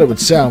I thought it would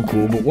sound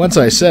cool, but once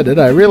I said it,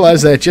 I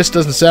realized that it just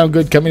doesn't sound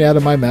good coming out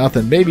of my mouth,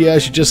 and maybe I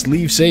should just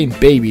leave saying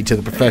baby to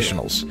the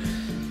professionals.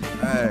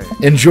 Hey.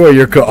 Enjoy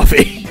your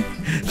coffee.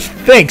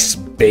 Thanks,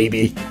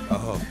 baby.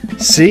 Oh.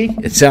 See?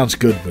 It sounds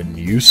good when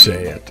you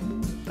say it.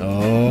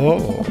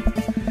 Oh.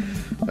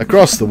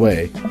 Across the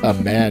way, a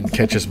man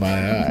catches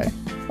my eye.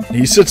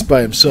 He sits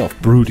by himself,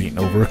 brooding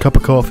over a cup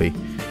of coffee.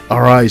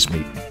 Our eyes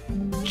meet.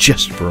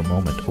 Just for a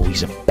moment. Oh,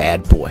 he's a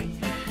bad boy.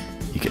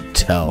 You can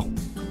tell.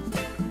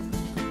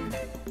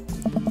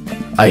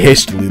 I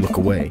hastily look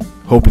away,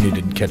 hoping he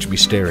didn't catch me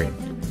staring.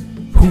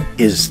 Who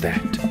is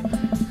that?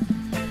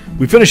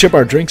 We finish up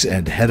our drinks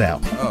and head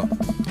out. Oh.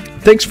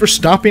 Thanks for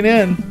stopping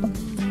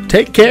in.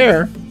 Take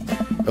care.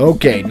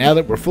 Okay, now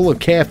that we're full of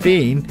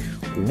caffeine,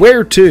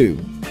 where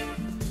to?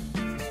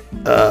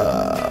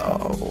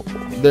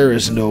 There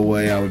is no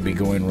way I would be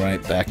going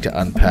right back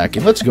to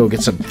unpacking. Let's go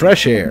get some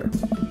fresh air.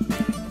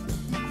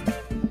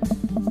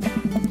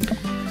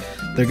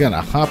 They're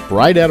gonna hop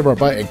right out of our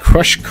bite and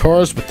crush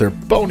cars with their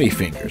bony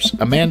fingers.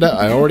 Amanda,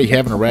 I already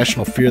have an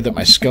irrational fear that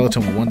my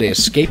skeleton will one day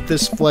escape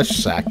this flesh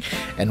sack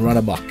and run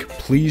amok.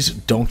 Please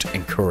don't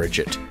encourage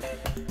it.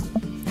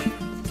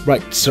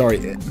 Right, sorry.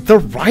 The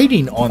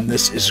writing on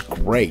this is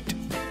great.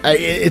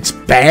 It's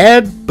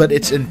bad, but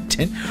it's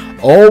intent.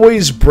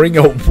 Always bring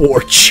a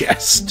war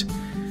chest.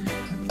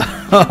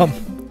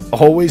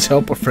 Always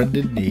help a friend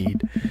in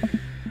need.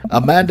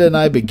 Amanda and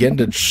I begin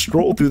to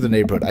stroll through the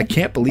neighborhood. I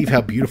can't believe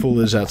how beautiful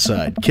it is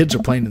outside. Kids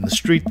are playing in the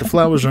street, the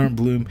flowers are in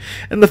bloom,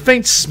 and the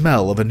faint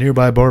smell of a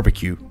nearby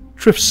barbecue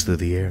drifts through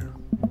the air.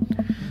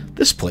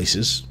 This place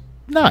is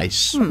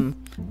nice.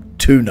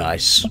 Too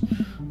nice.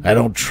 I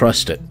don't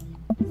trust it.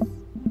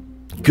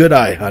 Good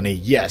eye, honey.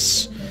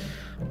 Yes.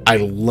 I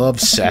love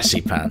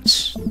sassy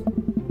pants.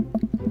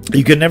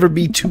 You can never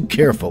be too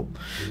careful.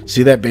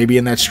 See that baby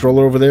in that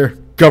stroller over there?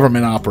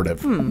 Government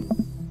operative.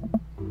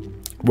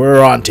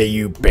 We're on to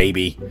you,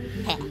 baby.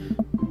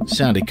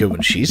 Sounded good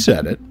when she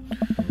said it.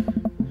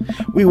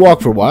 We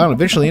walk for a while and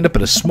eventually end up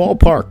at a small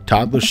park.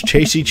 Toddlers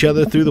chase each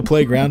other through the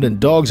playground and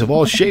dogs of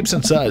all shapes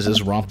and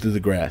sizes romp through the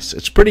grass.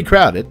 It's pretty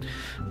crowded,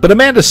 but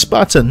Amanda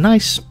spots a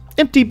nice,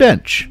 empty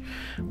bench.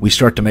 We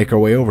start to make our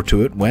way over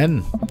to it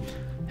when...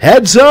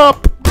 Heads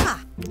up!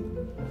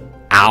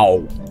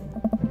 Ow.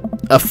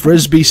 A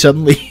frisbee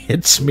suddenly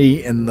hits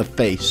me in the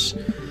face.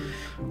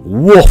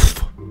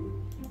 Woof!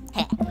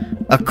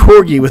 A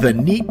corgi with a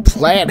neat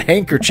plaid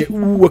handkerchief.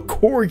 Ooh, a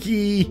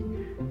corgi.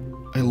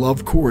 I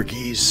love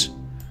corgis.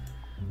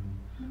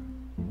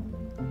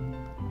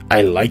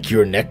 I like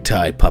your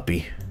necktie,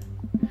 puppy.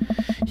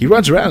 He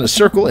runs around in a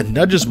circle and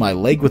nudges my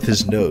leg with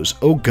his nose.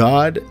 Oh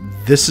God,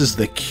 this is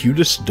the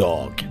cutest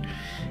dog.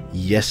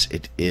 Yes,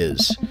 it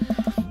is.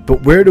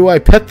 But where do I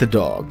pet the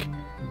dog?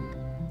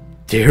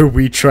 Dare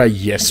we try?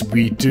 Yes,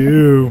 we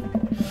do.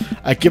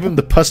 I give him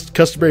the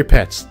customary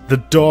pets. The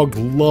dog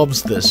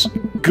loves this.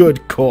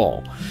 Good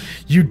call.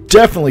 You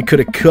definitely could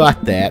have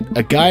caught that.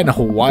 A guy in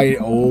Hawaii.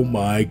 Oh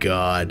my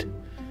God.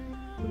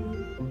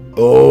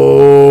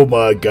 Oh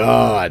my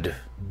God.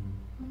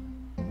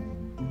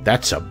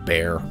 That's a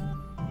bear.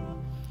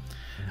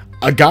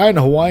 A guy in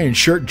a Hawaiian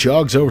shirt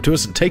jogs over to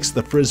us and takes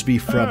the frisbee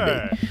from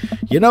me.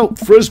 You know,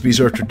 frisbees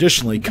are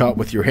traditionally caught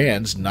with your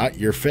hands, not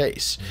your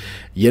face.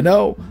 You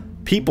know,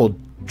 people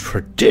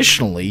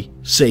traditionally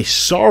say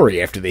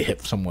sorry after they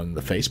hit someone in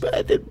the face, but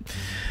I didn't.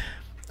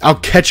 I'll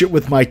catch it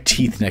with my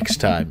teeth next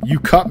time. You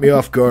caught me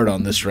off guard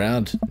on this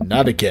round.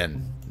 Not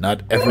again.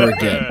 Not ever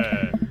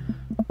again.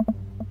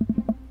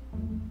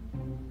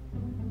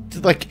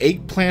 Did, like,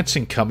 eggplants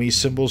and cummy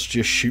symbols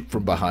just shoot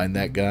from behind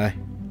that guy?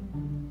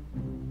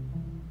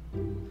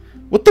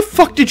 What the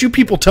fuck did you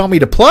people tell me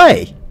to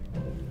play?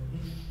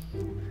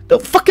 No,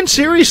 fucking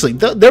seriously.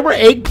 There were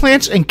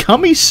eggplants and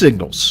cummy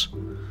signals.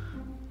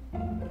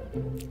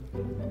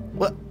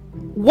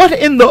 What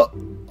in the...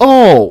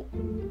 Oh.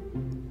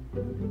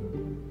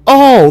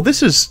 Oh,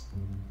 this is...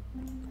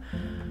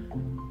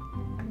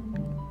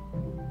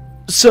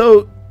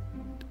 So...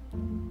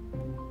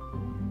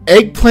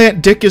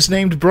 Eggplant Dick is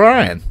named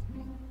Brian.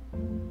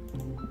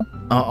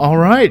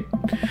 Alright.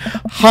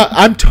 Hi,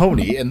 I'm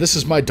Tony, and this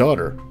is my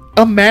daughter,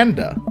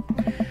 Amanda.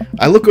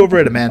 I look over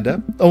at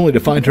Amanda, only to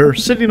find her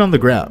sitting on the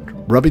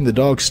ground, rubbing the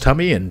dog's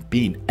tummy and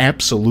being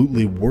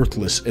absolutely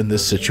worthless in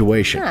this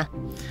situation. Huh.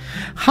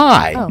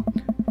 Hi. Oh.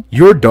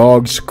 Your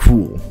dog's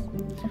cool.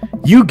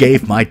 You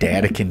gave my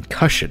dad a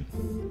concussion.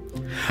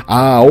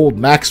 Ah, old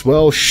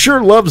Maxwell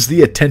sure loves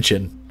the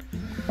attention.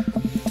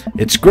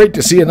 It's great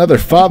to see another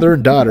father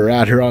and daughter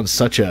out here on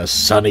such a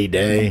sunny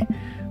day.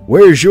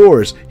 Where's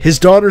yours? His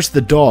daughter's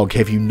the dog.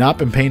 Have you not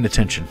been paying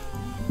attention?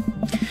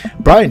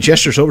 Brian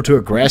gestures over to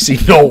a grassy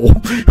knoll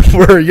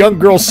where a young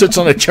girl sits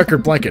on a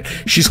checkered blanket.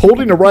 She's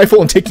holding a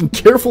rifle and taking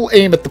careful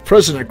aim at the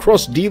president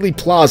across Dealey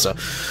Plaza.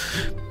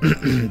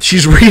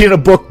 She's reading a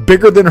book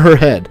bigger than her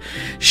head.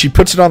 She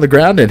puts it on the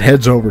ground and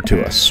heads over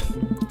to us.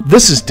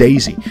 This is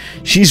Daisy.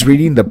 She's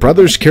reading The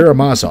Brothers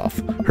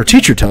Karamazov. Her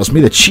teacher tells me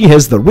that she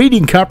has the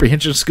reading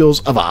comprehension skills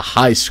of a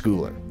high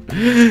schooler.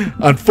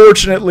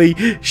 Unfortunately,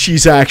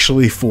 she's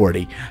actually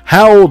 40.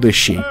 How old is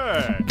she?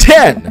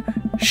 10.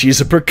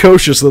 She's a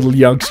precocious little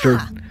youngster.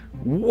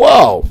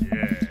 Whoa.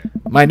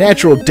 My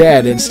natural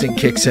dad instinct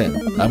kicks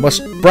in. I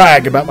must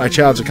brag about my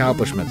child's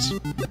accomplishments.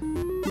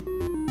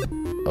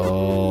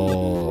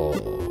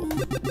 Oh.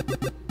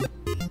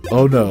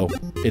 Oh no,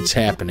 it's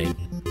happening.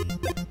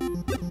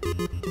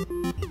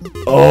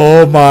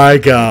 Oh my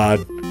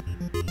god.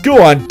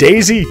 Go on,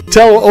 Daisy.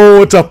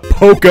 Oh, it's a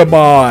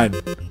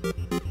Pokemon.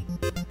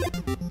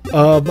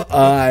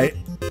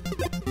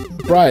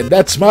 Brian,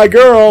 that's my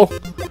girl.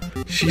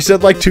 She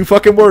said like 2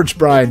 fucking words,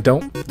 Brian.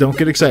 Don't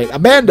get excited.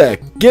 Amanda,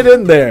 get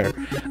in there.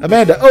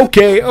 Amanda,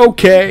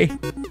 okay.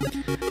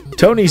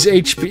 Tony's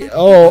HP.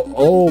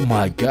 Oh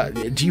my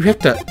god. Do you have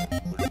to...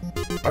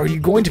 Are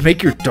you going to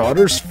make your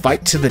daughters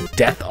fight to the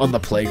death on the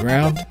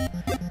playground?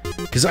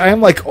 Because I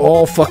am like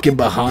all fucking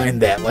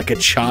behind that, like a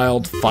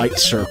child fight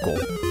circle.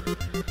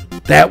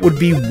 That would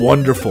be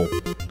wonderful.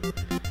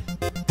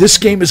 This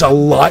game is a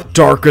lot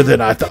darker than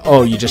I thought.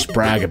 Oh, you just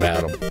brag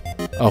about them.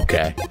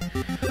 Okay.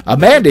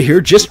 Amanda here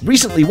just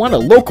recently won a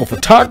local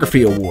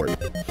photography award.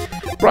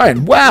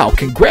 Brian, wow,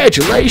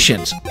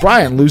 congratulations.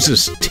 Brian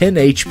loses 10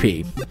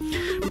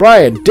 HP.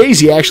 Brian,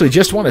 Daisy actually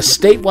just won a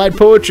statewide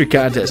poetry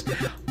contest.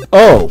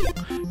 Oh,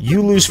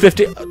 you lose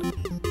 50.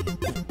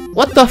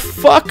 What the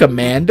fuck,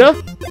 Amanda?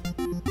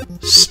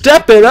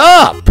 Step it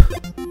up!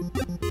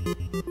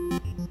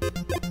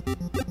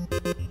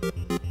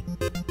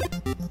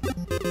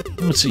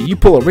 Let's see, you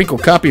pull a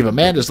wrinkled copy of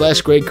Amanda's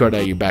last grade card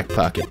out of your back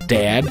pocket.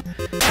 Dad.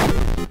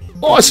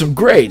 Awesome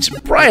grades.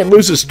 Brian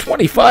loses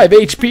 25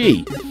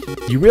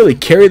 HP. You really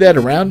carry that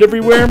around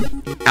everywhere?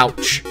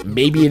 Ouch.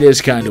 Maybe it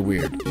is kind of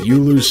weird. You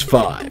lose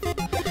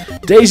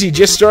 5. Daisy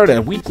just started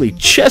a weekly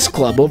chess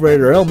club over at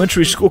her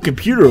elementary school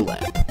computer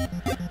lab.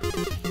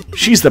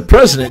 She's the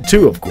president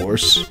too, of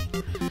course.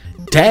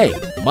 Dang,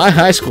 my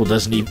high school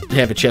doesn't even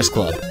have a chess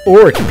club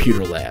or a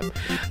computer lab.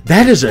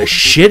 That is a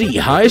shitty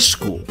high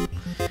school.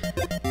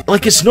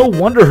 Like, it's no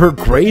wonder her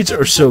grades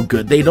are so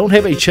good. They don't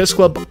have a chess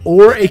club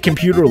or a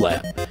computer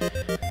lab.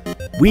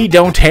 We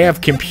don't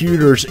have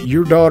computers.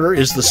 Your daughter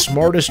is the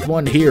smartest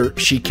one here.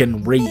 She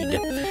can read.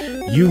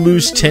 You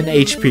lose 10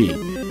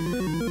 HP.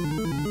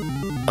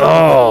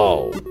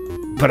 Oh,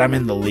 but I'm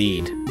in the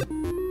lead.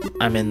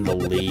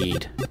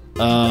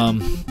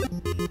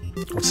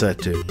 What's that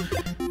do?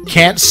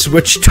 Can't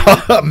switch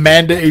to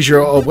Amanda is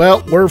your... Oh,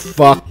 well, we're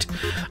fucked.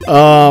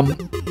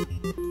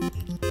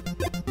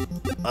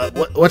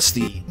 What's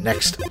the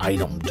next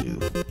item do?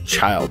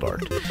 Child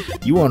art.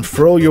 You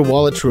unfurl your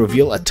wallet to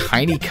reveal a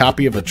tiny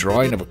copy of a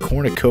drawing of a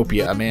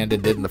cornucopia Amanda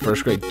did in the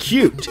 1st grade.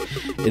 Cute!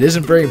 It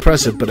isn't very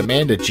impressive, but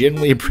Amanda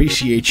genuinely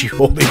appreciates you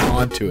holding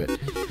on to it.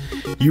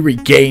 You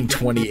regain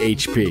 20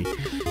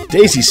 HP.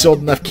 Daisy sold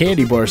enough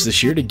candy bars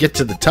this year to get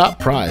to the top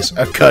prize,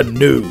 a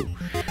canoe.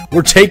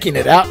 We're taking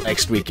it out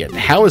next weekend.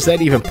 How is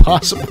that even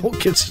possible?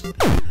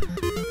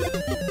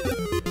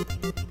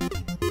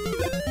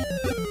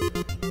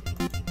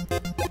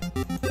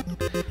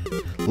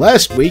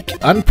 Last week,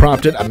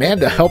 unprompted,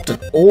 Amanda helped an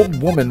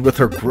old woman with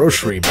her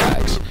grocery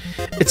bags.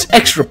 It's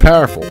extra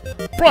powerful.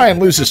 Brian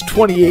loses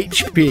 20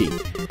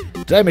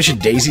 HP. Did I mention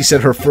Daisy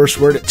said her first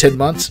word at 10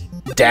 months?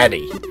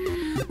 Daddy.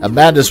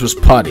 Amanda's was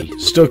potty.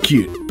 Still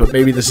cute, but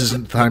maybe this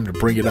isn't the time to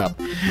bring it up.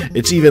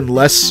 It's even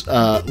less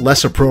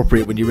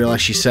appropriate when you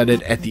realize she said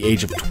it at the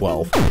age of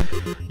 12.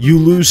 You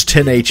lose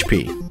 10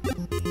 HP.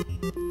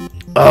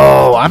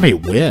 Oh, I may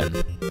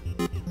win.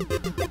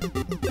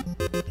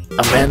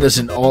 Amanda's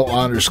in all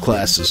honors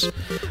classes.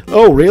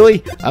 Oh,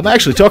 really? I'm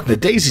actually talking to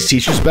Daisy's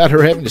teachers about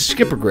her having to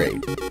skip a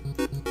grade.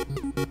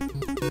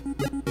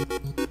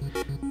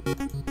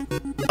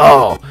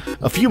 Oh,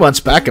 a few months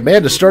back,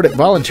 Amanda started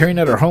volunteering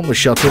at our homeless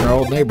shelter in our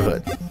old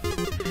neighborhood.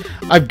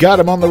 I've got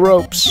him on the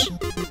ropes.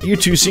 You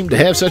two seem to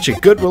have such a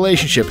good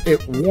relationship.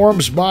 It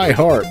warms my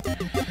heart.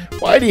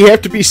 Why do you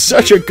have to be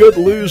such a good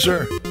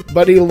loser?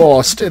 But he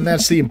lost, and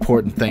that's the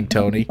important thing,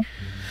 Tony.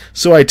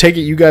 So I take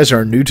it you guys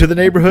are new to the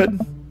neighborhood?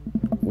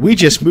 We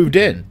just moved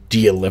in. Do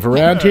you live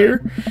around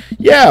here?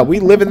 Yeah, we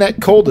live in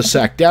that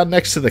cul-de-sac down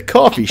next to the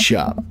coffee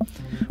shop.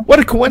 What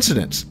a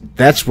coincidence.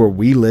 That's where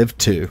we live,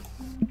 too.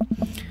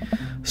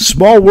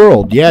 Small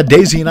world. Yeah,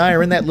 Daisy and I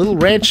are in that little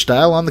ranch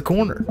style on the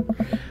corner.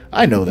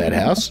 I know that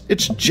house.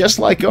 It's just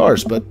like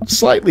ours, but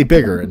slightly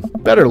bigger and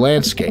better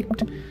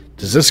landscaped.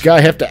 Does this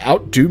guy have to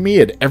outdo me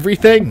at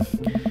everything?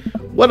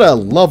 What a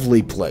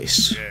lovely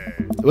place.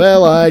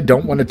 Well, I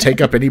don't want to take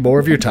up any more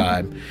of your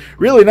time.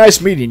 Really nice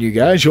meeting you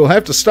guys. You'll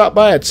have to stop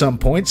by at some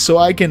point so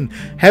I can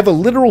have a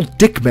literal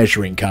dick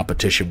measuring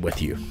competition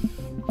with you.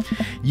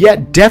 Yeah,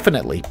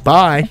 definitely.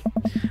 Bye.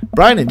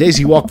 Brian and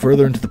Daisy walk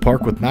further into the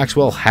park with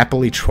Maxwell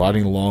happily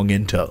trotting along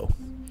in tow.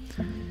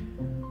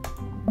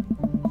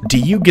 Do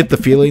you get the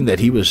feeling that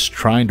he was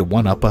trying to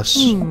one-up us?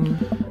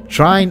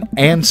 Trying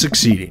and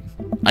succeeding.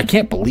 I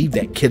can't believe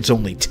that kid's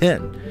only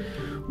 10.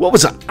 What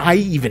was I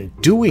even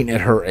doing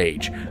at her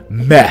age?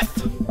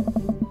 Meth.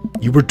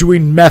 You were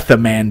doing meth,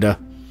 Amanda.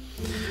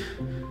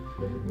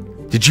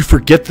 Did you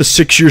forget the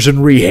 6 years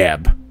in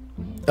rehab?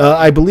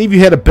 I believe you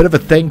had a bit of a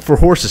thing for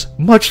horses,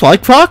 much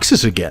like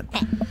foxes again.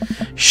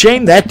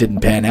 Shame that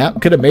didn't pan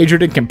out. Could have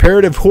majored in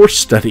comparative horse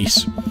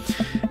studies.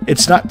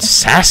 It's not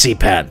sassy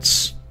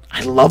pants.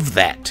 I love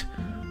that.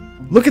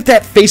 Look at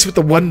that face with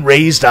the one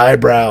raised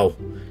eyebrow.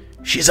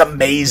 She's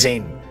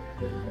amazing.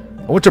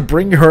 I want to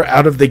bring her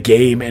out of the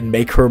game and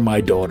make her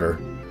my daughter.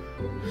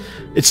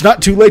 It's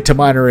not too late to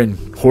minor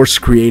in horse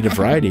creative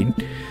riding.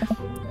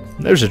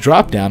 There's a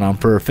drop-down on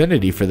for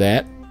affinity for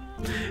that.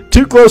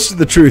 Too close to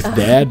the truth,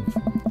 Dad.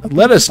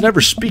 Let us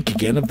never speak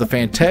again of the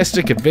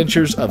fantastic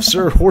adventures of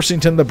Sir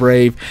Horsington the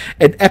Brave,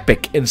 an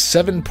epic in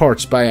 7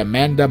 parts by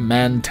Amanda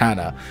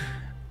Montana.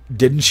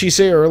 Didn't she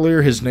say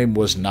earlier his name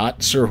was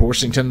not Sir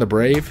Horsington the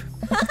Brave?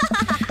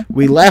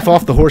 We laugh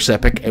off the horse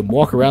epic and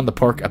walk around the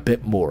park a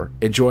bit more,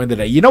 enjoying the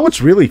day. You know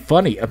what's really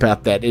funny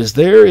about that is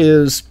there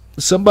is...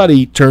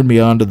 Somebody turned me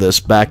on to this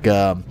back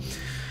in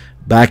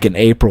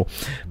April.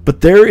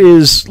 But there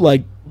is,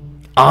 like,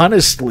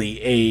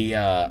 honestly,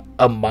 a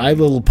My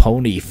Little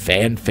Pony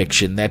fan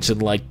fiction that's in,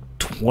 like,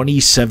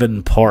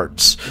 27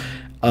 parts.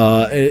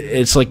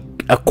 It's like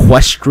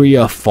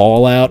Equestria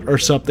Fallout or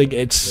something.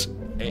 It's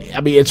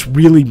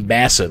really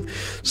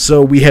massive.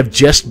 So we have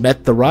just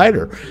met the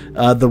writer.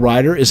 The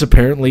writer is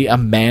apparently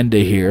Amanda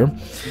here.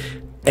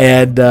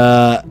 And,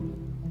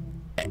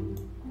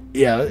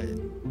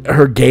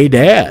 her gay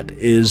dad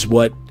is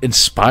what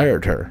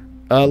inspired her.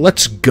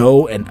 Let's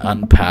go and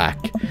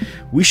unpack.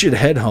 We should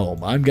head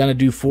home. I'm gonna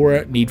need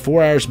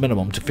 4 hours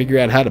minimum to figure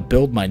out how to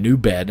build my new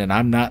bed, and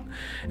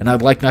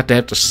I'd like not to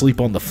have to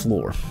sleep on the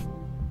floor.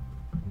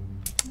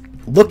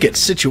 Look at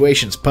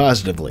situations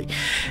positively,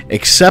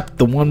 except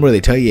the one where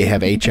they tell you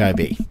have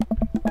HIV.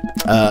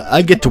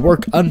 I get to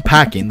work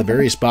unpacking the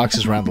various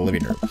boxes around the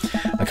living room.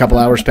 A couple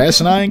hours pass,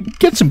 and I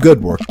get some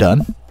good work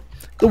done.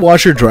 The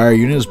washer-dryer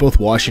unit is both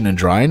washing and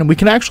drying, and we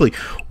can actually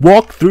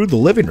walk through the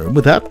living room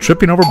without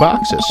tripping over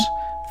boxes.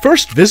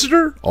 First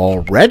visitor?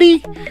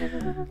 Already?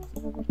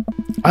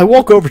 I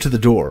walk over to the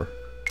door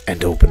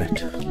and open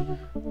it.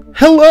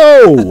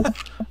 Hello!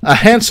 A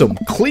handsome,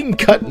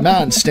 clean-cut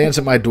man stands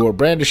at my door,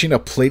 brandishing a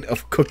plate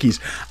of cookies.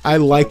 I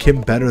like him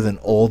better than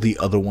all the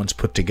other ones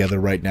put together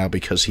right now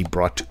because he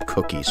brought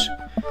cookies.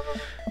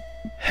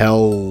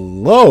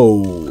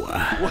 Hello!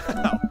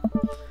 Wow.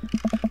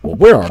 Well,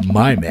 where are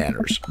my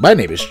manners? My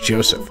name is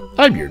Joseph.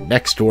 I'm your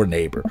next-door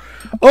neighbor.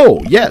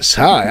 Oh, yes,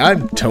 hi,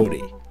 I'm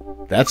Tony.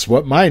 That's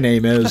what my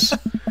name is.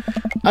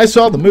 I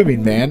saw the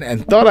moving man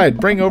and thought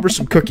I'd bring over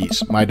some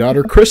cookies. My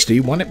daughter,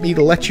 Christy, wanted me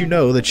to let you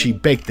know that she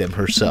baked them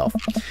herself.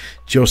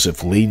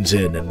 Joseph leans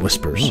in and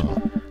whispers,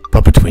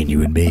 but between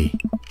you and me,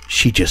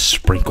 she just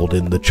sprinkled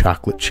in the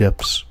chocolate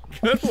chips.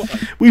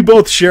 We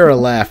both share a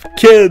laugh.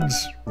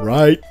 Kids,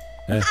 right?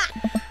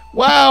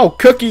 Wow,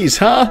 cookies,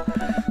 huh?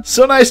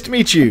 So nice to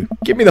meet you.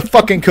 Give me the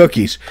fucking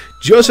cookies.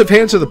 Joseph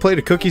hands her the plate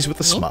of cookies with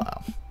a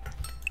smile.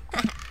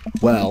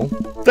 Well,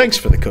 thanks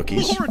for the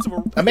cookies.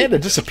 Amanda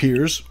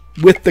disappears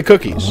with the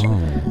cookies.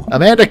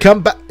 Amanda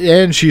come back,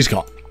 and she's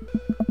gone.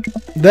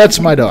 That's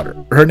my daughter.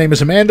 Her name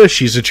is Amanda.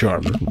 She's a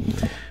charmer.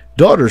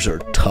 Daughters are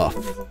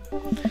tough.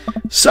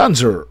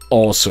 Sons are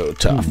also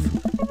tough.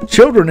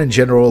 Children in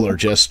general are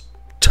just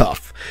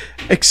tough,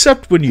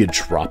 except when you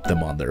drop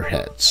them on their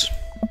heads.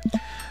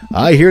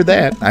 I hear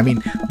that. I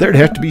mean, there'd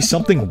have to be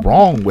something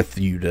wrong with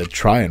you to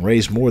try and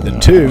raise more than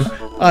 2.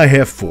 I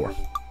have 4.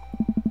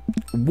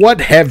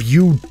 What have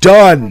you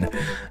done?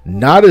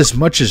 Not as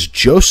much as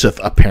Joseph,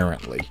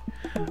 apparently.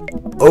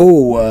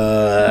 Oh,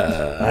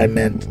 I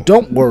meant,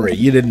 don't worry,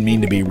 you didn't mean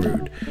to be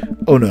rude.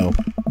 Oh no,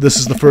 this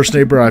is the first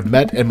neighbor I've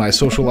met, and my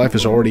social life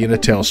is already in a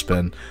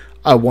tailspin.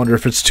 I wonder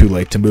if it's too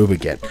late to move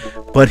again.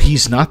 But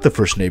he's not the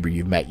first neighbor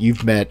you've met.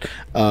 You've met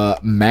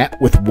Matt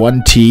with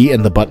 1 T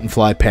and the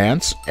buttonfly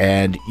pants,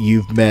 and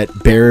you've met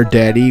Bear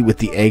Daddy with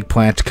the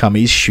eggplant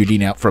cummies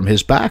shooting out from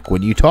his back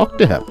when you talk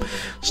to him.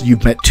 So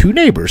you've met 2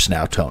 neighbors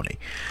now, Tony.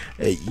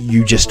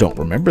 You just don't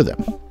remember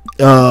them.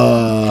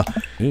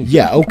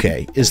 Yeah,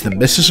 okay. Is the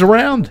missus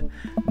around?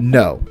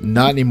 No,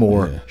 not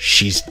anymore. Yeah.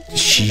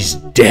 She's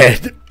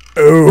dead.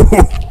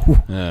 Oh.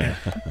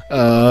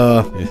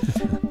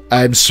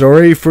 I'm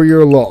sorry for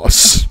your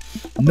loss.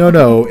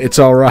 No, it's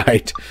all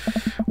right.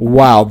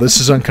 Wow, this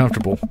is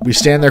uncomfortable. We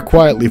stand there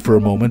quietly for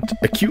a moment,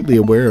 acutely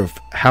aware of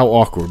how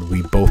awkward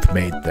we both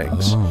made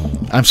things.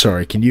 I'm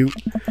sorry, can you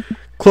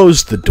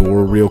close the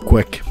door real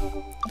quick?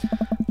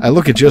 I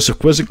look at Joseph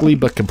quizzically,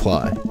 but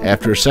comply.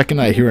 After a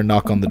second, I hear a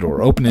knock on the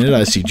door. Opening it,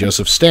 I see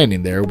Joseph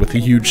standing there with a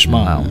huge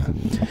smile.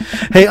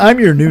 Hey, I'm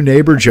your new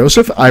neighbor,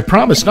 Joseph. I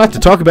promise not to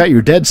talk about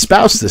your dead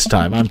spouse this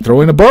time. I'm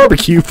throwing a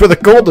barbecue for the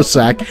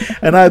cul-de-sac,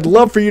 and I'd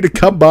love for you to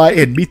come by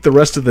and meet the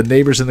rest of the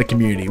neighbors in the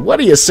community. What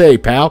do you say,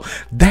 pal?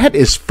 That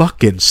is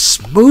fucking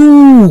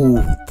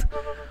smooth.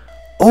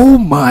 Oh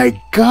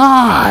my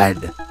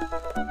God.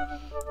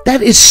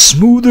 That is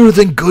smoother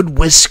than good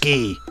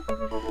whiskey.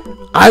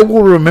 I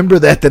will remember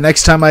that the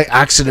next time I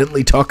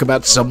accidentally talk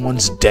about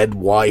someone's dead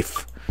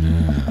wife.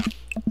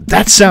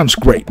 That sounds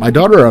great. My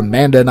daughter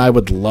Amanda and I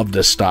would love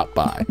to stop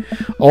by.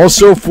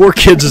 Also, 4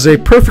 kids is a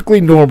perfectly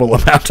normal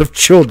amount of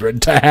children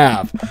to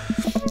have.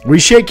 We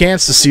shake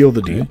hands to seal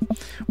the deal.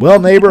 Well,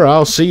 neighbor,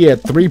 I'll see you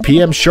at 3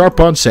 p.m. sharp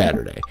on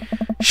Saturday.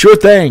 Sure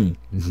thing,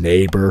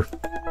 neighbor.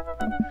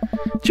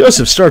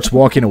 Joseph starts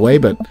walking away,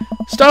 but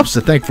stops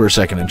to think for a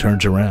second and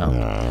turns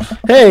around.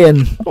 Hey,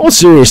 in all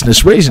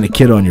seriousness, raising a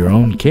kid on your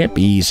own can't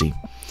be easy.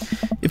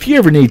 If you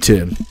ever need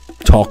to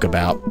talk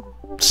about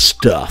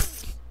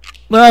stuff,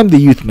 I'm the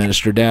youth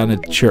minister down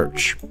at the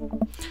church.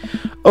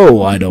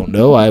 Oh, I don't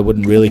know. I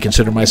wouldn't really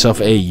consider myself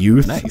a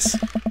youth. Nice.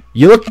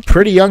 You look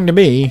pretty young to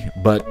me,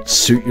 but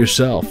suit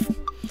yourself.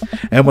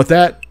 And with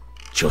that,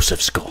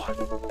 Joseph's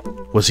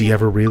gone. Was he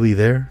ever really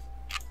there?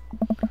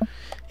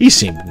 He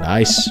seemed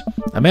nice.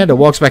 Amanda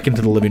walks back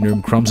into the living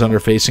room, crumbs on her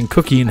face and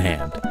cookie in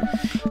hand.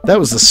 That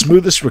was the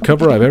smoothest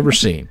recover I've ever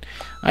seen.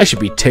 I should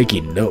be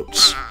taking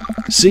notes.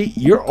 See,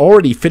 you're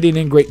already fitting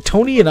in great.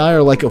 Tony and I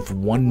are like of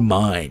one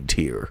mind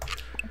here.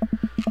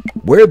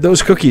 Where'd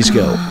those cookies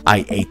go?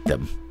 I ate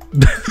them.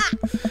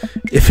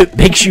 If it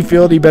makes you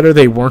feel any better,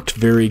 they weren't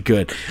very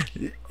good.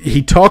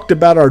 He talked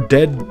about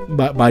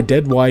my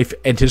dead wife,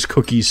 and his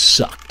cookies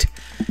sucked.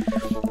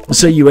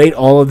 So you ate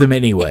all of them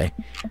anyway.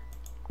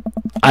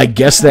 I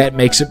guess that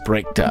makes it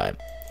break time.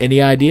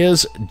 Any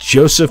ideas?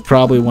 Joseph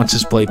probably wants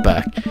his plate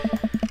back.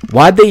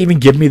 Why'd they even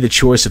give me the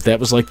choice if that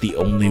was like the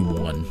only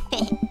one?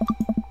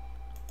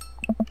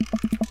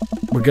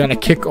 We're gonna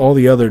kick all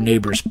the other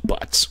neighbors'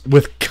 butts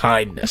with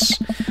kindness.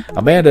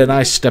 Amanda and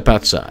I step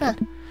outside.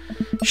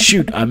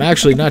 Shoot, I'm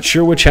actually not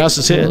sure which house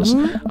this is.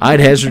 I'd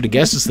hazard to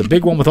guess it's the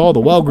big one with all the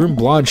well-groomed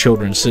blonde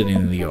children sitting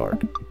in the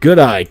yard. Good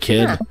eye,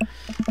 kid.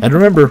 And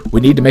remember,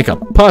 we need to make a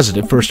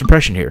positive first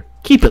impression here.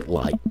 Keep it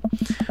light.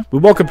 We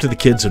walk up to the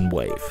kids and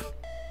wave.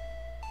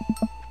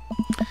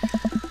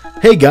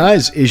 Hey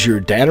guys, is your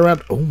dad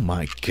around? Oh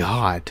my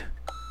god.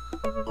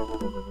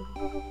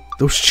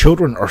 Those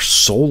children are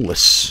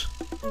soulless.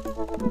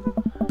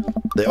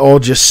 They all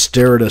just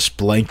stare at us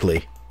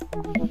blankly.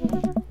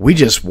 We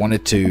just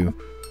wanted to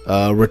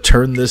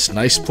return this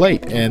nice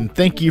plate, and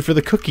thank you for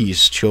the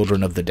cookies,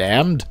 children of the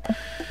damned.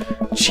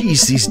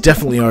 Jeez, these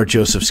definitely are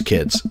Joseph's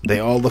kids. They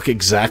all look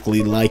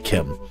exactly like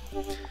him.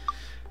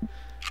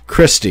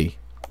 Christy,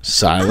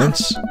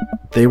 silence.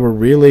 They were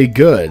really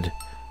good.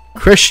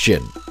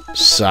 Christian,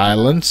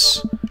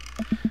 silence.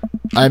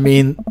 I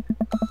mean,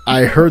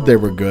 I heard they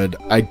were good.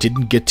 I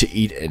didn't get to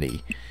eat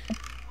any.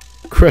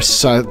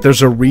 Chris,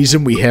 there's a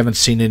reason we haven't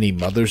seen any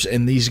mothers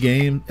in this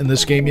game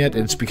yet,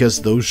 and it's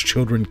because those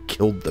children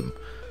killed them.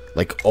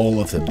 Like, all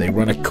of them. They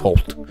run a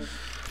cult.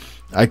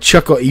 I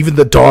chuckle. Even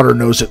the daughter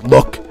knows it.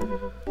 Look.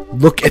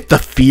 Look at the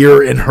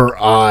fear in her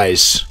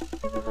eyes.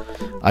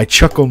 I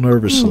chuckle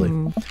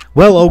nervously.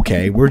 Well,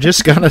 okay. We're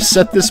just gonna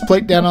set this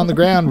plate down on the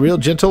ground real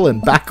gentle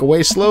and back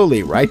away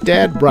slowly. Right,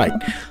 Dad? Right.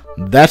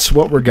 That's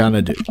what we're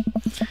gonna do.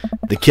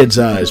 The kids'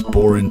 eyes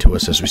bore into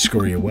us as we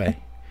scurry away.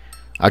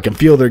 I can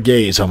feel their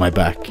gaze on my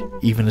back,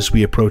 even as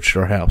we approached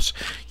our house.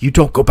 You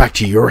don't go back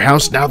to your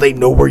house. Now they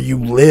know where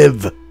you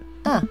live.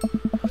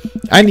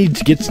 I need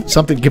to get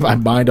something to get my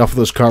mind off of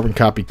those carbon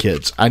copy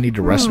kids. I need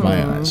to rest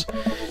my eyes.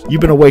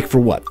 You've been awake for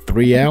what,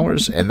 3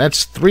 hours? And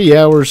that's 3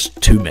 hours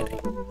too many.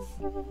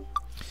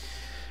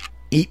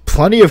 Eat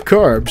plenty of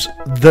carbs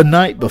the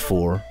night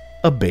before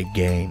a big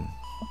game.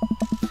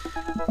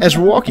 As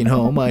we're walking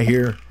home, I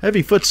hear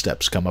heavy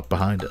footsteps come up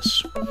behind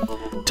us.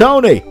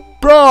 Tony!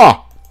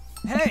 Brah!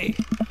 Hey!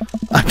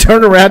 I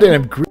turn around and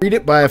am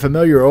greeted by a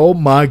familiar, oh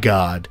my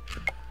god.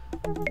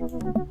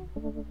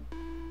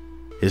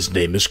 His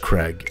name is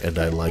Craig, and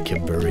I like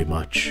him very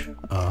much.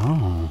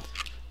 Oh.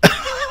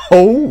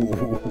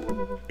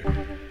 Oh!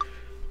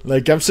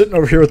 Like, I'm sitting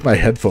over here with my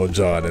headphones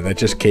on, and that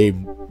just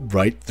came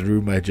right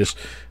through my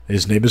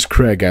his name is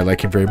Craig, I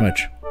like him very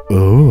much.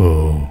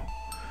 Oh.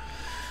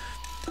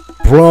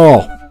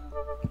 Bro!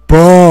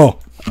 Bro!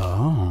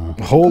 Oh.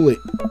 Holy...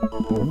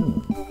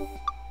 Ooh.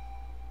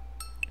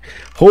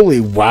 Holy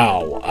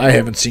wow, I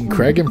haven't seen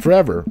Craig in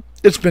forever.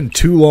 It's been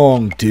too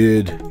long,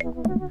 dude.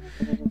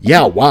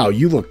 Yeah, wow,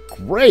 you look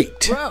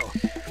great. Bro.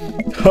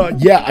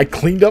 Yeah, I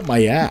cleaned up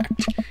my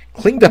act.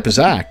 Cleaned up his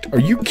act? Are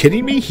you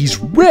kidding me? He's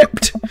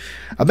ripped.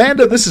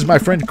 Amanda, this is my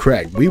friend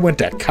Craig. We went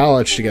to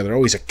college together.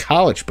 Oh, he's at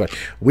college, but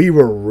we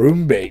were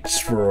roommates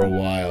for a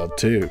while,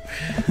 too.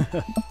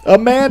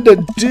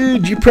 Amanda,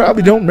 dude, you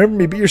probably don't remember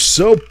me, but you're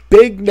so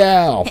big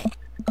now.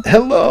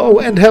 Hello,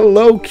 and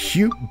hello,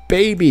 cute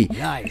baby.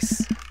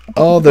 Nice.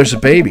 Oh, there's a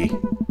baby.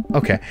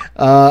 Okay.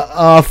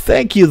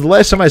 Thank you. The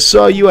last time I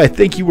saw you, I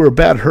think you were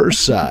about her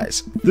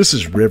size. This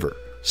is River.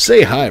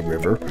 Say hi,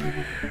 River.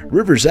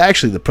 River's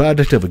actually the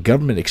product of a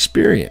government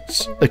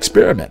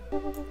experiment.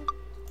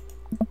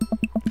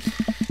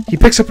 He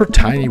picks up her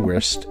tiny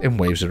wrist and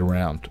waves it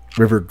around.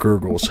 River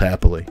gurgles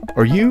happily.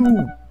 Are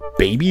you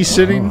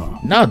babysitting? Oh.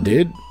 Nah,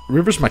 dude.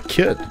 River's my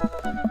kid.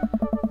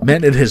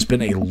 Man, it has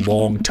been a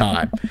long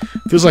time.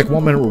 Feels like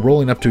one minute we're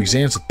rolling up to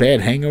exams with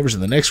bad hangovers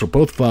and the next we're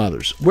both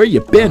fathers. Where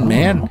you been,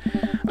 man?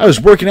 I was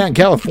working out in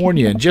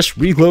California and just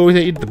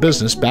relocated the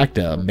business back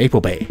to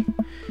Maple Bay.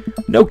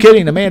 No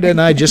kidding, Amanda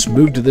and I just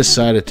moved to this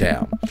side of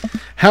town.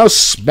 How's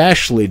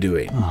Smashly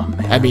doing? Oh,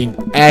 man. I mean,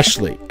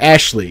 Ashley.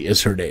 Ashley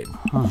is her name.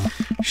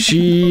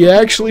 She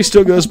actually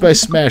still goes by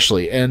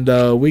Smashly,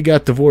 and we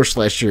got divorced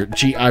last year.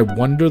 Gee, I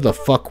wonder the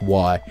fuck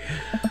why.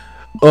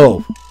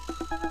 Oh,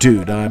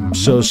 dude, I'm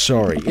so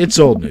sorry. It's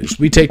old news.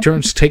 We take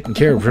turns taking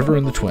care of River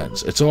and the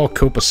twins. It's all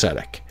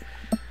copacetic.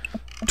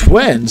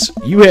 Twins?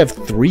 You have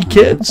 3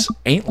 kids?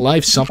 Ain't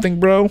life something,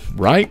 bro?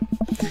 Right?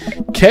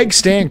 Keg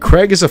Stand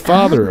Craig is a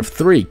father of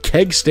 3.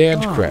 Keg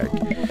Stand Craig.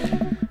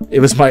 It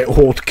was my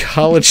old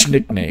college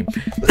nickname.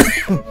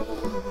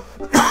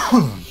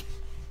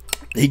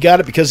 He got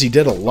it because he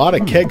did a lot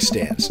of keg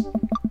stands.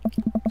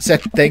 It's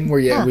that thing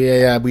where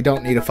we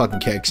don't need a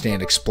fucking keg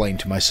stand explained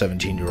to my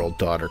 17-year-old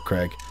daughter,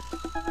 Craig.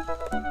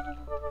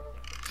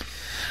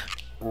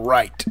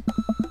 Right.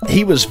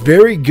 He was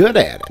very good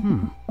at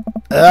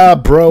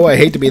it. Bro, I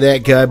hate to be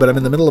that guy, but I'm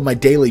in the middle of my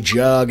daily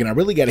jog, and I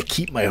really got to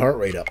keep my heart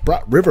rate up.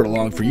 Brought River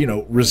along for,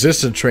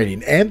 resistance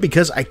training, and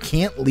because I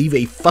can't leave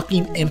a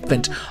fucking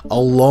infant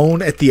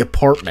alone at the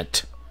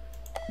apartment.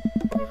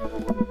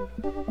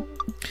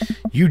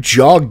 You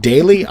jog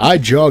daily? I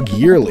jog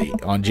yearly.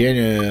 On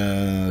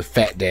January,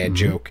 fat dad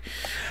joke.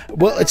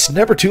 Well, it's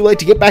never too late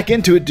to get back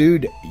into it,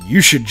 dude.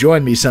 You should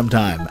join me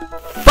sometime.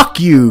 Fuck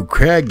you,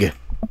 Craig.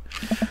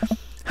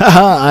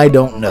 Haha, I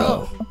don't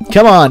know.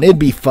 Come on, it'd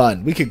be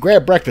fun. We could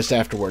grab breakfast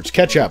afterwards,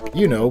 catch up.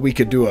 We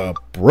could do a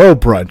bro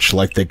brunch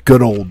like the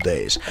good old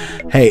days.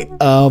 Hey,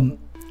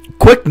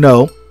 quick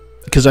note,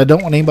 because I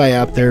don't want anybody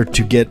out there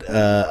to get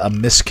a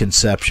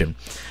misconception.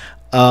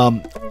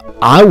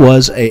 I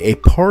was a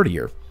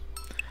partier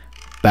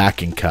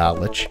back in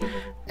college,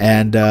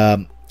 and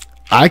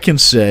I can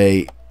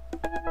say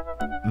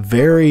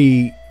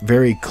very,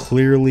 very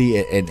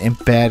clearly and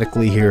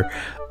emphatically here,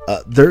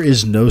 there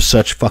is no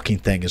such fucking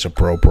thing as a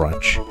bro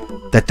brunch.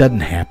 That doesn't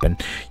happen.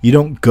 You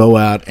don't go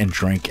out and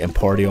drink and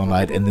party all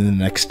night and then the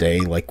next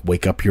day,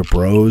 wake up your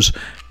bros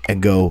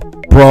and go,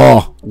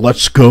 bro,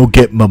 let's go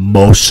get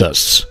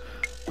mimosas.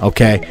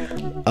 Okay?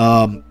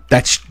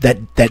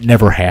 That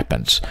never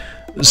happens.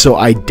 So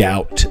I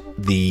doubt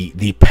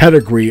the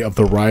pedigree of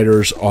the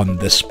writers on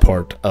this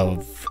part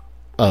of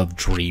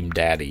Dream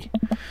Daddy.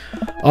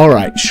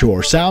 Alright,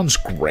 sure. Sounds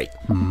great.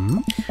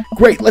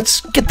 Great, let's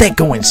get that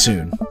going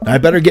soon. I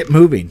better get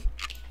moving.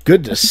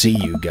 Good to see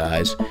you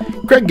guys.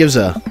 Craig gives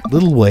a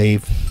little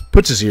wave,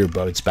 puts his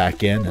earbuds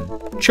back in,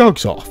 and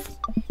jogs off.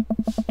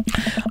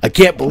 I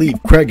can't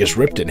believe Craig is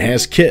ripped and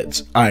has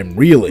kids. I'm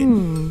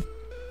reeling.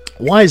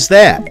 Why is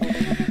that?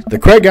 The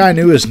Craig I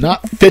knew is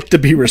not fit to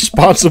be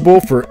responsible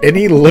for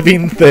any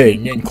living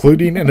thing,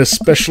 including and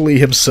especially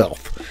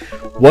himself.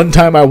 One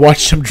time I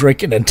watched him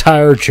drink an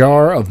entire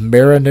jar of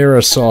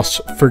marinara sauce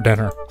for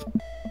dinner.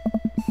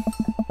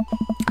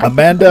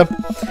 Amanda,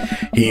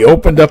 he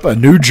opened up a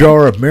new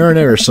jar of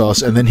marinara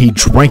sauce and then he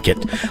drank it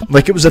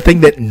like it was a thing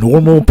that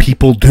normal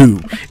people do.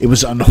 It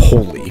was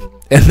unholy.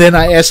 And then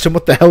I asked him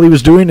what the hell he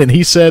was doing, and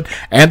he said,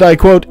 and I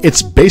quote,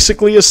 "It's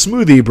basically a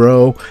smoothie,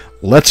 bro.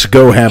 Let's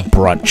go have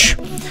brunch."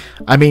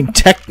 I mean,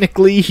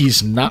 technically,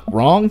 he's not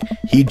wrong.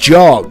 He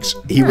jogs.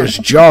 He was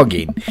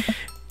jogging.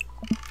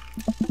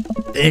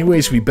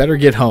 Anyways, we better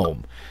get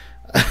home.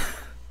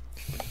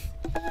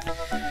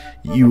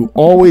 You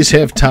always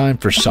have time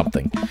for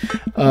something.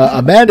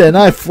 Amanda and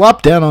I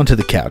flop down onto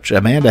the couch.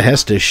 Amanda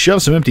has to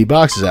shove some empty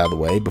boxes out of the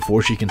way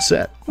before she can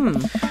sit.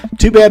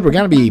 Too bad we're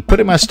going to be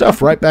putting my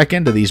stuff right back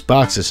into these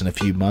boxes in a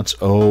few months.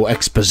 Oh,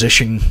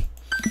 exposition.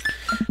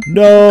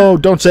 No,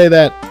 don't say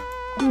that.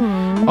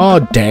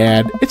 Oh,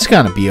 Dad, it's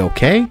going to be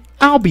okay.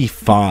 I'll be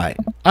fine.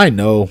 I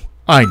know.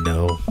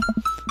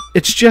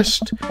 It's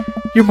just,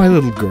 you're my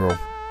little girl.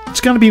 It's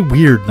going to be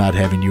weird not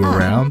having you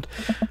around.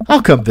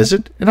 I'll come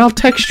visit, and I'll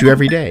text you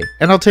every day,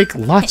 and I'll take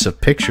lots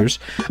of pictures.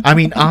 I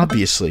mean,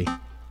 obviously,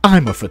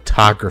 I'm a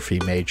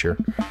photography major.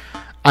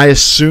 I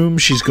assume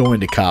she's going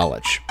to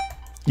college.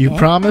 You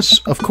promise?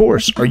 Of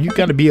course. Are you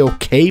going to be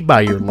okay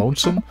by your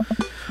lonesome?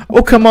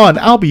 Oh, come on,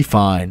 I'll be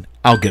fine.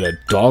 I'll get a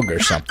dog or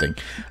something.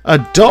 A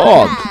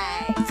dog!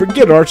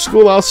 Forget art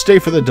school, I'll stay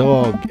for the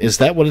dog. Is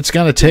that what it's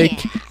gonna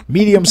take?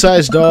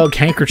 Medium-sized dog,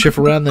 handkerchief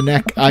around the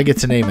neck, I get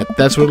to name it.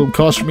 That's what it'll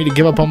cost for me to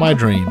give up on my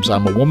dreams.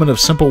 I'm a woman of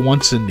simple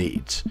wants and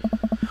needs.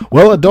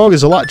 Well, a dog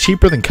is a lot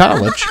cheaper than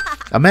college.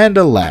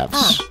 Amanda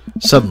laughs.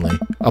 Suddenly,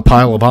 a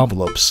pile of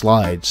envelopes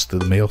slides through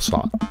the mail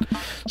slot.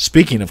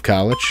 Speaking of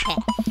college,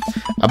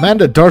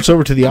 Amanda darts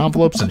over to the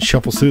envelopes and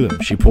shuffles through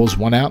them. She pulls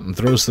one out and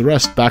throws the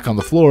rest back on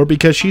the floor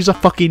because she's a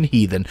fucking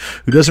heathen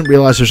who doesn't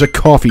realize there's a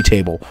coffee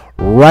table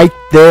right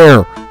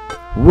there.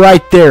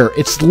 Right there.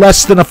 It's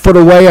less than a foot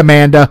away,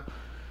 Amanda.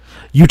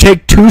 You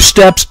take 2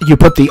 steps, you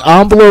put the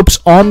envelopes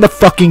on the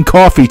fucking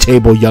coffee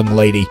table, young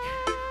lady.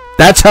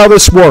 That's how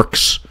this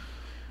works.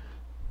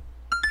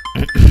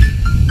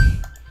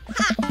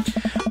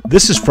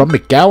 This is from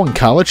McGowan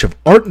College of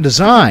Art and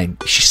Design.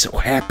 She's so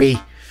happy.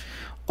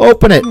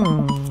 Open it.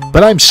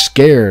 But I'm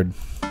scared.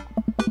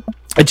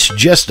 It's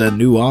just an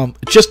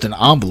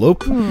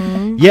envelope.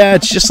 Yeah,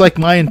 it's just like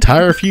my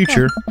entire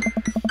future.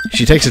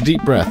 She takes a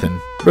deep breath and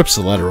rips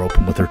the letter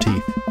open with her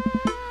teeth.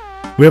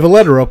 We have a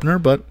letter opener,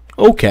 but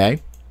okay.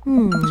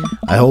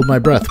 I hold my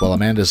breath while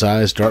Amanda's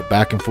eyes dart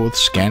back and forth,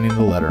 scanning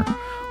the letter.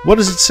 What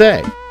does it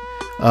say?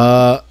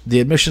 The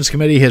admissions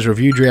committee has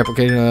reviewed your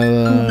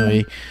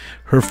application.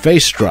 Her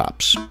face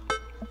drops.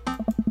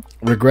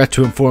 Regret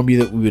to inform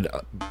you that we would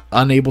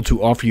unable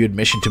to offer you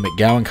admission to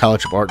McGowan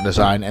College of Art and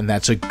Design, and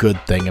that's a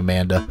good thing,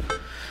 Amanda.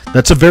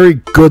 That's a very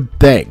good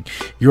thing.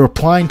 You're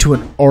applying to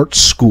an art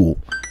school.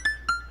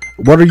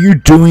 What are you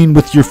doing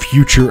with your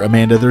future,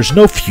 Amanda? There's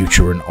no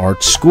future in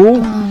art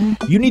school.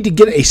 You need to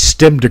get a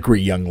STEM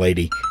degree, young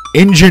lady.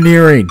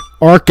 Engineering,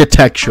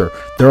 architecture.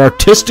 They're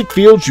artistic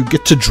fields. You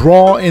get to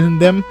draw in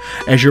them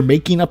as you're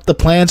making up the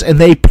plans, and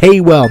they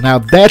pay well. Now,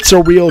 that's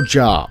a real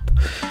job.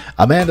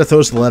 Amanda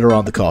throws the letter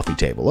on the coffee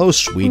table. Oh,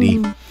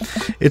 sweetie.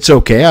 It's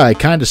okay. I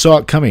kind of saw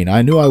it coming.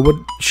 I knew I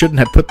shouldn't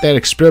have put that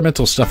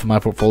experimental stuff in my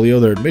portfolio.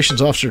 Their admissions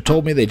officer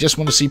told me they just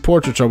want to see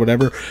portraits or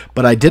whatever,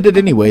 but I did it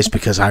anyways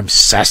because I'm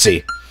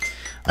sassy.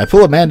 I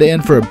pull Amanda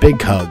in for a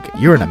big hug.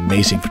 You're an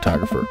amazing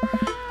photographer.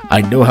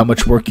 I know how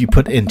much work you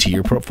put into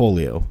your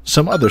portfolio.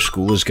 Some other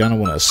school is going to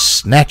want to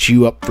snatch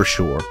you up for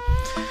sure.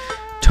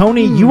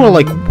 Tony, you are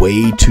like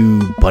way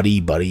too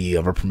buddy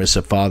of a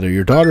permissive father.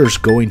 Your daughter's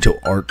going to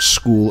art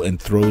school and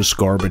throws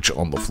garbage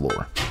on the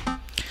floor.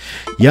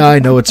 Yeah, I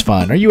know it's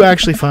fine. Are you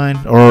actually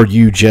fine? Or are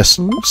you just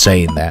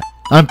saying that?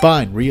 I'm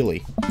fine,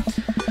 really.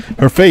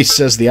 Her face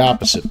says the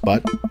opposite,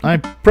 but I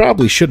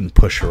probably shouldn't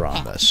push her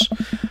on this.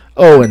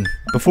 Oh, and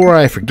before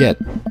I forget,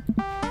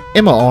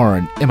 Emma R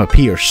and Emma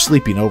P are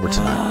sleeping over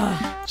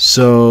tonight.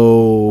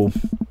 So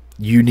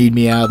you need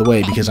me out of the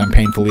way because I'm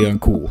painfully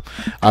uncool.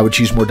 I would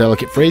choose more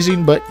delicate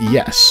phrasing, but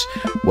yes.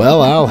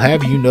 Well, I'll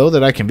have you know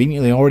that I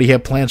conveniently already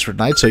have plans for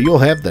tonight, so you'll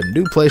have the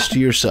new place to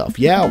yourself.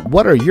 Yeah,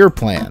 what are your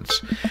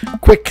plans?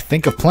 Quick,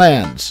 think of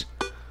plans.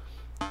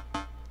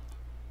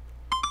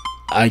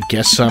 I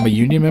guess I'm a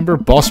union member.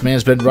 Boss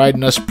man's been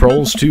riding us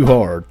proles too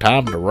hard.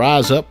 Time to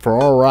rise up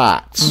for our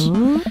rights.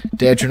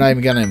 Dad, you're not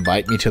even going to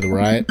invite me to the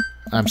riot?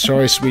 I'm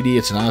sorry, sweetie.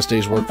 It's an honest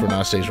day's work for an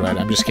honest day's riot.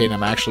 I'm just kidding.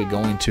 I'm actually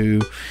going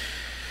to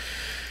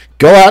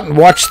go out and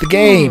watch the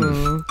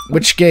game.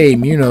 Which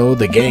game? You know,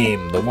 the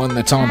game. The one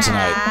that's on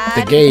tonight.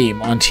 The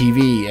game on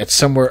TV. It's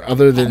somewhere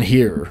other than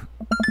here.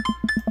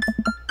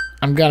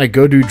 I'm going to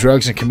go do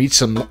drugs and commit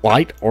some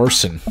light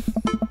arson.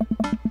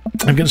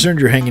 I'm concerned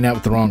you're hanging out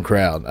with the wrong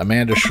crowd.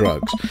 Amanda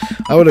shrugs.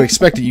 I would have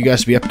expected you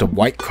guys to be up to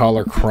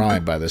white-collar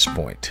crime by this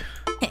point.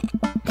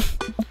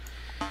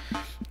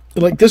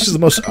 Like, this is the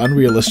most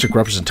unrealistic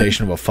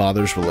representation of a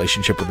father's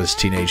relationship with his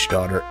teenage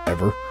daughter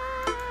ever.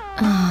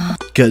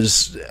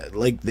 Because,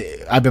 like,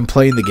 I've been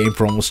playing the game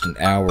for almost an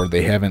hour.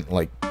 They haven't,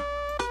 like,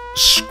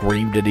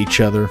 screamed at each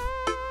other.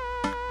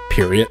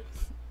 Period.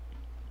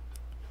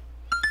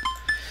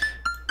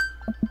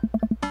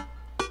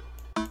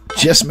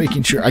 Just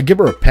making sure. I give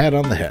her a pat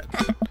on the head.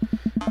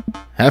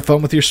 Have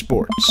fun with your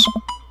sports.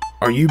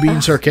 Are you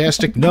being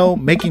sarcastic? No,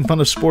 making fun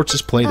of sports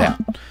is played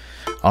out.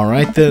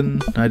 Alright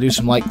then, I do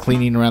some light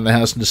cleaning around the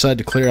house and decide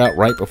to clear out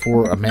right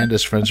before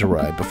Amanda's friends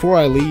arrive. Before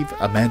I leave,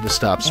 Amanda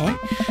stops me.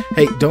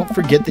 Hey, don't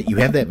forget that you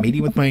have that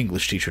meeting with my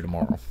English teacher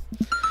tomorrow.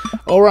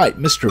 Alright,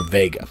 Mr.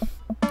 Vega.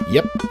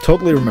 Yep,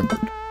 totally remembered.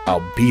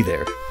 I'll be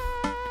there.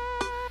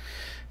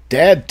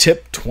 Dad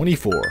tip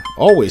 24.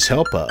 Always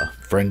help a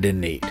friend in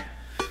need.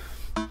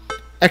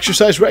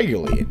 Exercise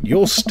regularly and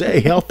you'll stay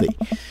healthy.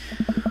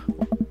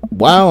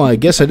 Wow, I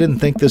guess I didn't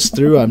think this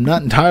through. I'm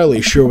not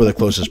entirely sure where the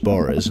closest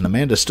bar is, and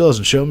Amanda still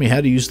hasn't shown me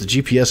how to use the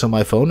GPS on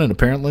my phone, and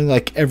apparently,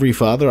 like every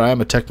father, I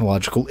am a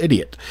technological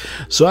idiot.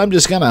 So I'm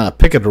just gonna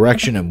pick a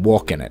direction and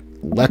walk in it.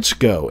 Let's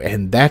go.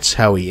 And that's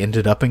how he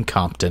ended up in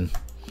Compton.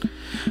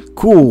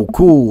 Cool,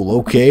 cool.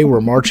 Okay,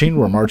 we're marching.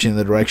 We're marching in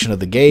the direction of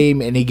the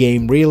game. Any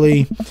game,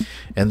 really.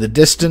 And the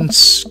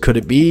distance, could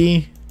it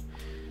be?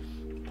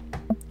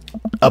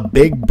 A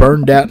big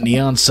burned-out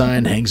neon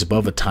sign hangs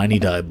above a tiny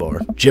dive bar.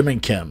 Jim and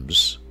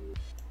Kim's.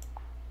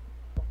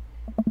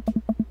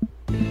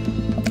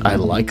 I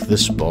like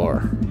this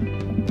bar.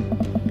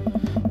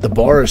 The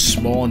bar is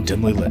small and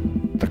dimly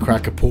lit. The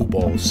crack of pool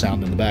balls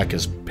sound in the back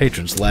as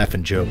patrons laugh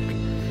and joke.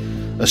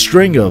 A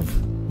string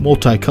of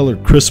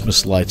multicolored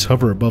Christmas lights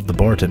hover above the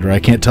bartender. I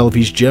can't tell if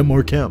he's Jim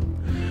or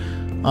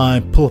Kim.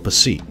 I pull up a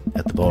seat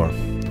at the bar.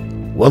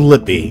 What'll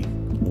it be?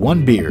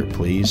 One beer,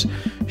 please.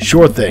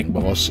 Sure thing,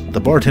 boss.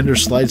 The bartender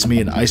slides me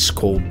an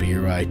ice-cold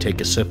beer. I take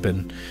a sip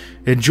and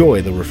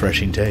enjoy the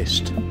refreshing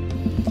taste.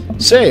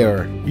 Say,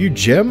 are you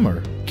Jim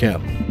or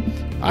Kim?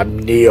 I'm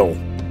Neil.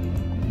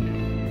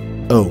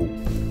 Oh.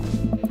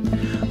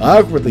 I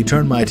awkwardly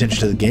turn my attention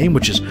to the game,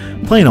 which is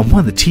playing on one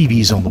of the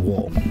TVs on the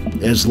wall.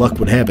 As luck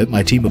would have it,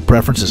 my team of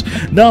preference is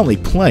not only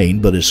playing,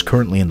 but is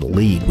currently in the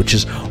lead, which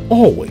is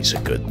always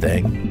a good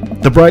thing.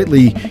 The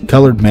brightly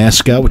colored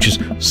mascot, which is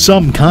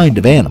some kind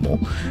of animal,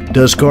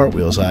 does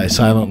cartwheels. I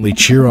silently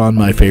cheer on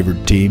my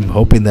favorite team,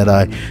 hoping that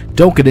I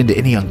don't get into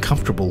any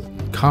uncomfortable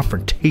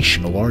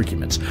confrontational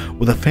arguments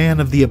with a fan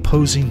of the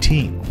opposing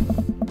team.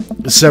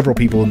 Several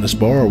people in this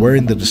bar are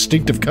wearing the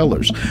distinctive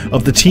colors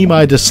of the team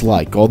I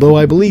dislike, although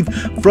I believe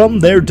from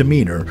their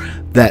demeanor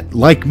that,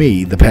 like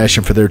me, the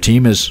passion for their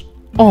team is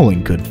all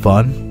in good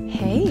fun.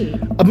 Hey?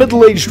 A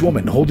middle-aged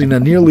woman holding a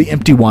nearly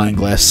empty wine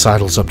glass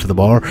sidles up to the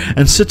bar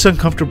and sits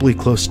uncomfortably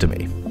close to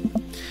me.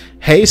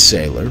 Hey,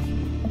 sailor.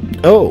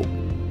 Oh.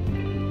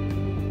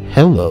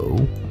 Hello.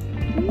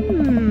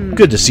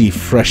 Good to see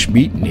fresh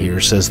meat in here,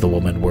 says the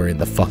woman wearing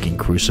the fucking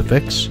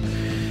crucifix.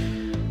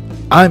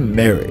 I'm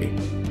Mary.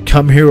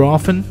 Come here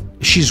often?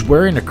 She's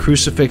wearing a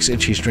crucifix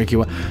and she's drinking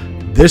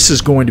wine. This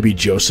is going to be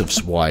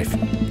Joseph's wife.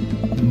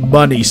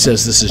 Money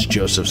says this is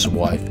Joseph's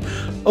wife.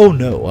 Oh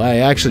no, I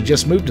actually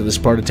just moved to this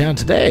part of town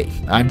today.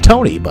 I'm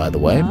Tony, by the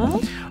way.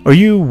 Are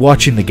you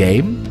watching the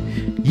game?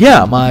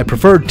 Yeah, my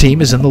preferred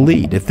team is in the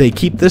lead. If they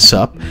keep this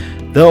up,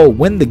 they'll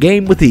win the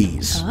game with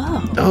ease.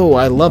 Oh,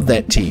 I love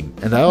that team,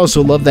 and I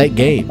also love that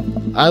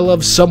game. I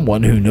love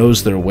someone who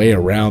knows their way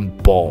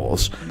around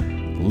balls.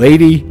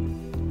 Lady,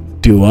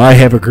 do I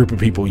have a group of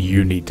people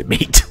you need to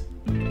meet?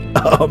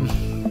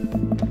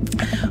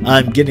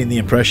 I'm getting the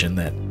impression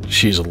that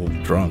she's a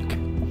little drunk.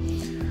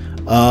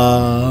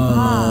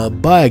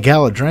 Buy a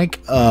gal a drink?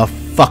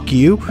 Fuck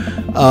you.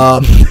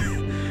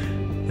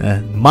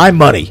 My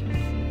money.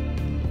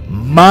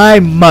 My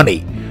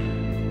money.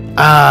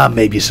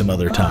 Maybe some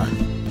other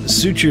time.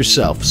 Suit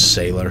yourself,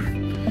 sailor.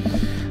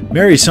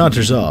 Mary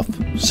saunters off,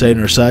 setting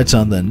her sights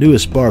on the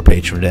newest bar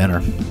page for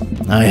dinner.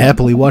 I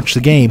happily watch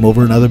the game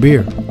over another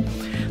beer.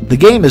 The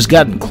game has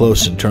gotten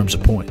close in terms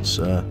of points,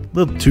 a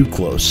little too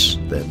close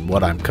than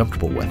what I'm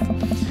comfortable with.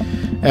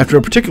 After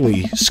a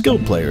particularly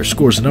skilled player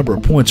scores a number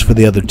of points for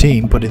the other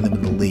team, putting them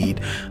in the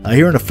lead, I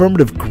hear an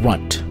affirmative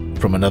grunt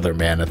from another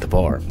man at the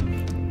bar.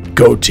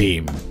 Go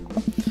team!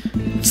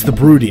 It's the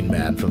brooding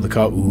man from the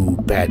car. Ooh,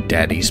 Bad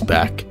Daddy's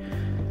back.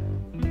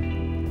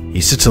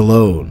 He sits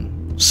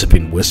alone,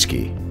 sipping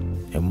whiskey,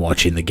 and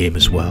watching the game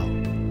as well.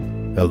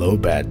 Hello,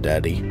 Bad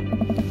Daddy.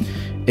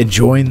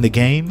 Enjoying the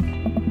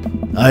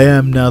game? I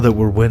am, now that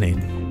we're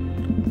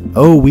winning.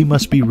 Oh, we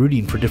must be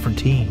rooting for different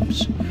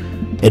teams.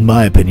 In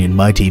my opinion,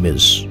 my team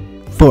is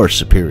far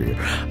superior.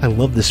 I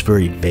love this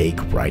very vague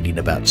writing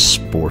about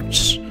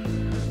sports.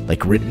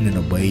 Like, written in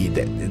a way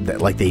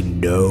that like they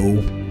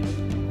know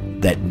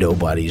that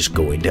nobody's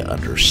going to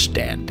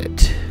understand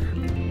it.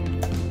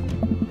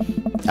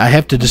 I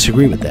have to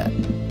disagree with that.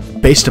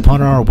 Based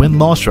upon our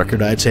win-loss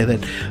record, I'd say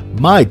that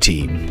my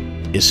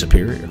team is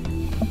superior.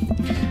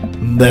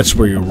 That's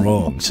where you're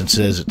wrong, since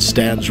as it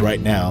stands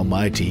right now,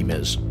 my team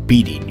is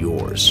beating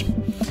yours.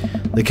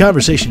 The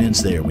conversation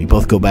ends there, and we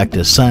both go back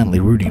to silently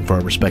rooting for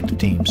our respective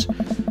teams.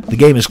 The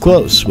game is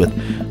close, with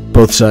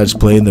both sides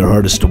playing their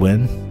hardest to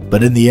win,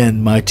 but in the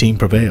end, my team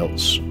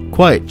prevails.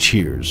 Quiet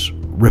cheers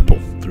ripple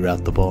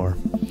throughout the bar.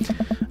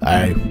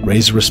 I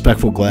raise a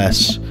respectful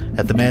glass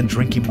at the man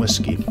drinking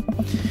whiskey.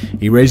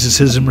 He raises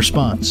his in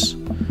response.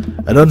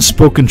 An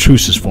unspoken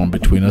truce is formed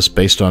between us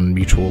based on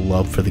mutual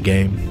love for the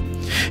game.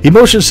 He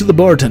motions to the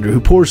bartender, who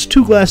pours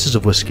 2 glasses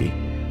of whiskey.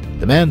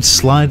 The man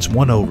slides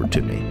one over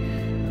to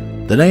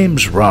me. The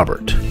name's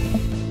Robert.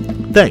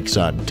 Thanks,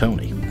 I'm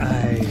Tony.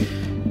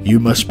 You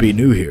must be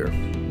new here.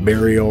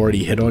 Mary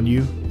already hit on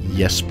you?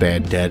 Yes,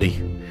 Bad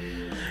Daddy.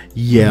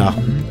 Yeah.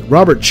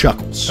 Robert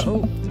chuckles.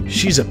 Oh.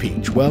 She's a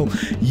peach. Well,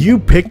 you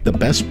picked the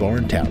best bar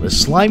in town. As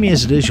slimy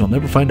as it is, you'll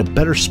never find a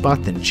better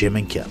spot than Jim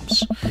and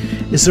Kim's.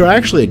 Is there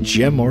actually a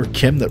Jim or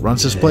Kim that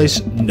runs this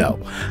place? No.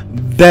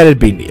 That'd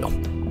be Neil.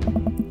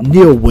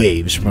 Neil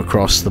waves from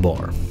across the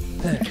bar.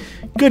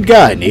 Good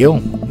guy, Neil.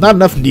 Not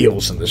enough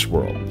Neils in this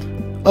world.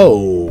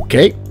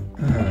 Okay.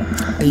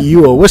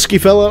 You a whiskey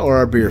fella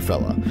or a beer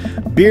fella?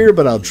 Beer,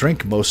 but I'll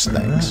drink most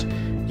things.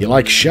 You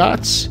like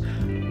shots?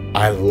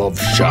 I love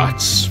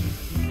shots.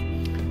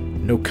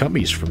 No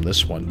cummies from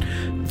this one.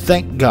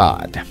 Thank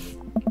God.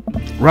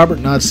 Robert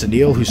nods to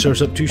Neil, who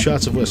serves up 2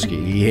 shots of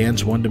whiskey. He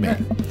hands one to me.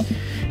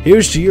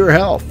 Here's to your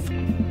health.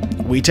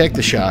 We take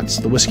the shots.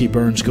 The whiskey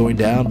burns going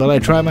down, but I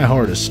try my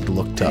hardest to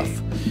look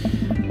tough.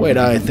 Wait,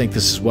 I think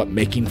this is what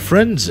making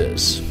friends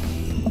is.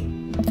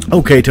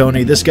 Okay,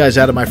 Tony, this guy's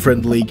out of my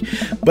friend league,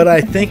 but I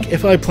think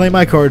if I play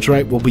my cards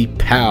right, we'll be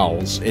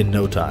pals in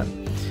no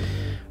time.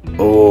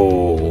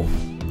 Oh,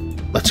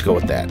 let's go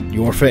with that.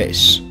 Your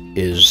face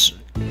is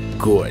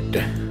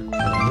good.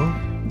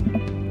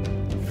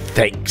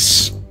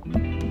 Thanks.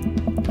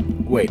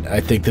 Wait,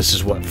 I think this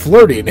is what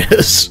flirting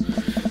is.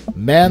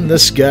 Man,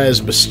 this guy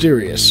is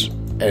mysterious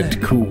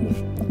and cool.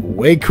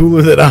 Way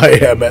cooler than I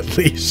am, at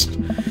least.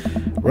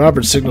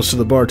 Robert signals to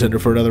the bartender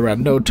for another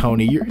round. No,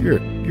 Tony,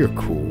 you're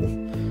cool.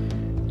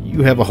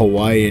 You have a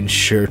Hawaiian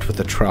shirt with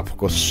a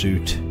tropical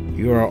suit.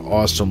 You are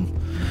awesome.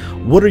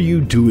 What are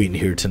you doing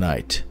here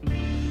tonight?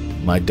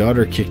 My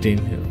daughter kicked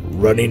in,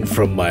 running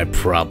from my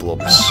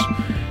problems.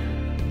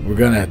 We're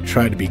gonna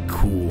try to be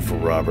cool for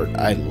Robert.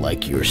 I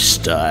like your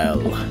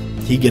style.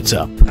 He gets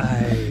up.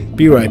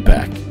 Be right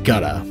back.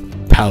 Gotta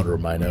powder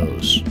my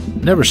nose.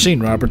 Never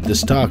seen Robert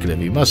this talkative.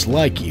 He must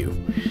like you.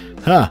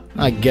 Huh,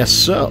 I guess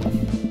so.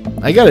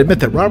 I gotta admit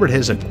that Robert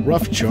has a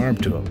rough charm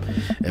to him.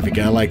 If a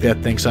guy like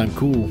that thinks I'm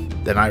cool,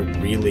 then I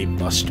really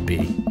must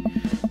be.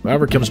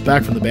 Robert comes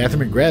back from the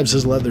bathroom and grabs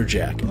his leather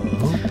jacket.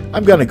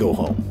 I'm gonna go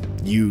home.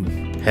 You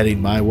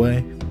heading my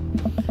way?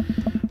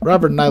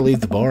 Robert and I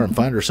leave the bar and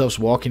find ourselves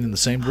walking in the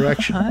same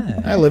direction.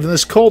 I live in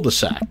this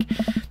cul-de-sac.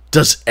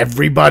 Does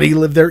everybody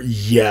live there?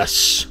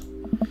 Yes.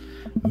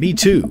 Me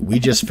too. We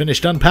just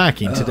finished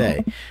unpacking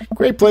today.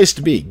 Great place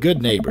to be.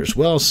 Good neighbors.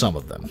 Well, some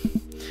of them.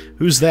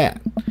 Who's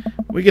that?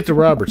 We get to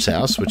Robert's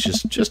house, which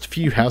is just a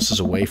few houses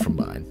away from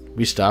mine.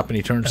 We stop and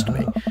he turns to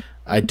me.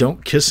 I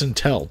don't kiss and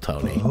tell,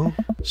 Tony.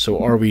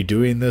 So are we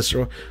doing this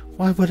or...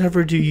 Why,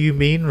 whatever do you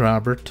mean,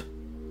 Robert?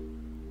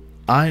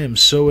 I am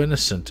so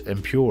innocent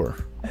and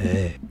pure.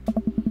 Hey.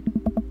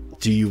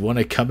 Do you want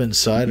to come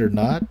inside or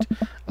not?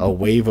 A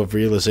wave of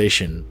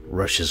realization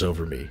rushes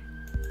over me.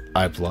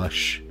 I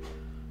blush.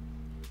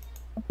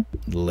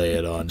 Lay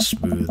it on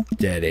smooth.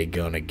 Daddy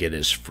gonna get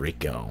his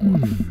freak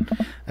on.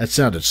 That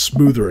sounded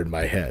smoother in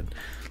my head.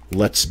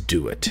 Let's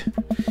do it.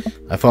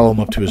 I follow him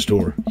up to his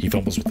door. He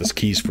fumbles with his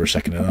keys for a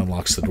second and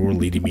unlocks the door,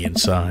 leading me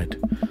inside.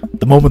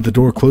 The moment the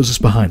door closes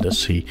behind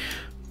us, he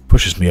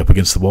pushes me up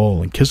against the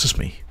wall and kisses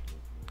me,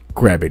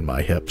 grabbing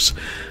my hips.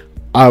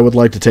 I would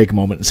like to take a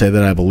moment and say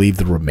that I believe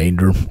the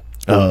remainder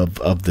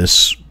of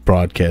this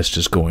broadcast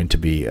is going to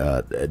be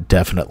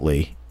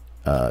definitely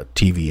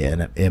TV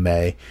and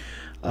MA.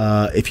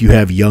 If you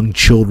have young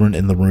children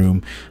in the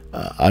room,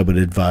 I would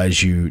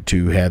advise you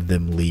to have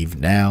them leave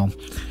now.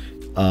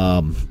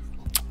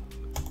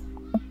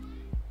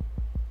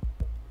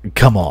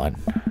 Come on.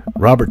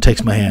 Robert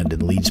takes my hand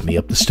and leads me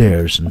up the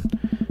stairs and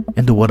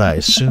into what I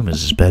assume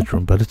is his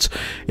bedroom, but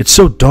it's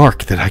so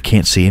dark that I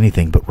can't see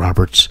anything but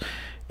Robert's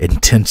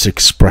intense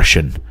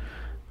expression,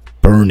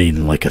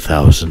 burning like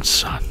 1,000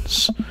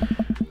 suns.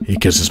 He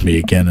kisses me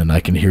again, and I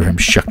can hear him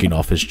shucking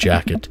off his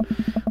jacket.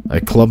 I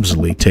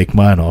clumsily take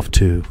mine off,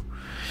 too.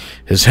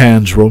 His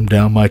hands roam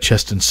down my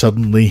chest, and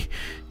suddenly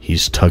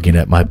he's tugging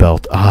at my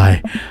belt.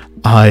 I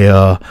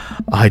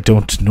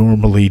don't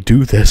normally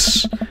do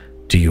this.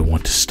 Do you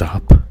want to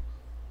stop?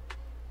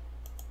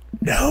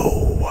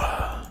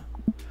 No.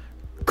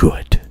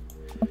 Good.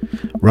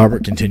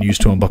 Robert continues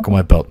to unbuckle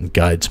my belt and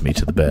guides me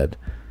to the bed.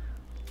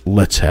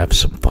 Let's have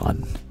some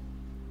fun.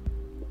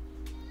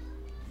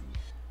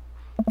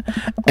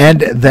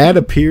 And that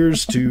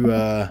appears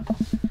to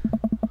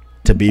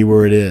be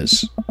where it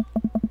is.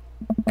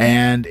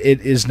 And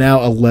it is now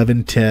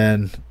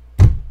 11:10,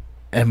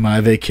 and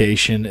my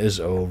vacation is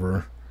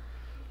over.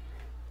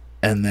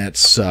 And that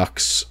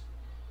sucks.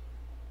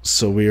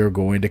 So we are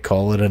going to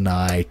call it a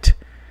night.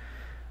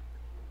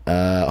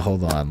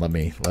 Hold on, let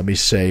me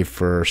save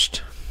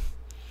first.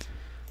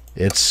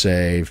 It's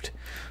saved.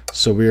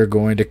 So we are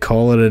going to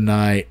call it a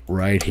night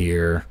right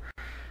here.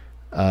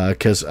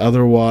 Because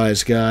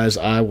otherwise, guys,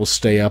 I will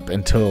stay up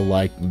until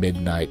like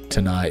midnight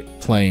tonight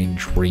playing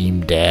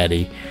Dream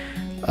Daddy.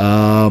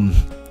 And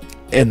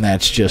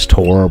that's just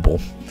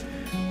horrible.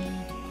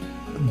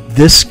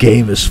 This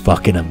game is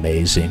fucking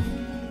amazing.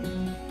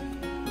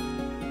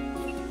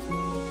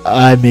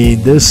 I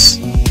mean, this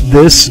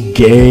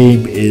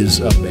game is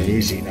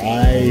amazing.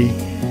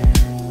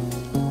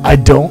 I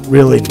don't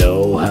really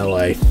know how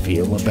I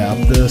feel about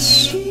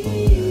this.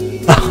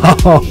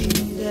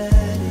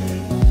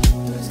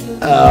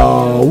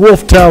 Oh,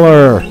 Wolf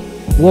Teller.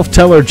 Wolf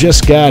Teller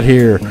just got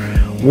here.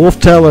 Wolf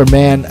Teller,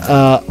 man,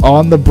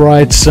 on the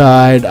bright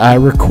side, I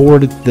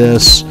recorded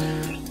this.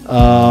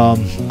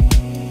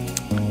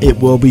 It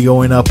will be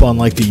going up on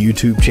like the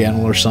YouTube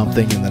channel or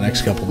something in the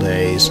next couple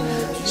days.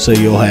 So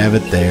you'll have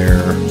it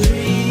there.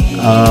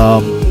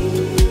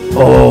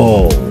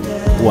 Oh,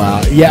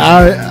 wow.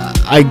 Yeah,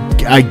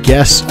 I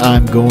guess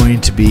I'm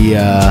going to be,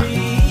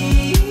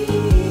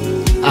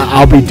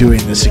 I'll be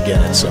doing this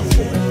again at some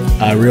point.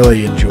 I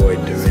really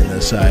enjoyed doing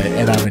this,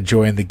 and I'm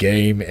enjoying the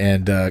game,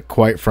 and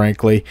quite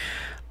frankly,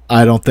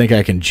 I don't think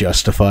I can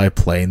justify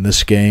playing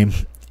this game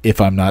if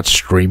I'm not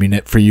streaming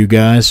it for you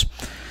guys.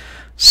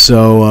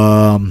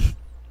 So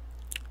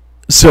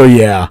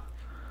yeah.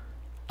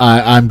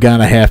 I'm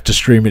gonna have to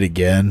stream it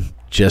again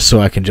just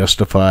so I can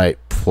justify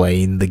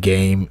playing the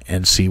game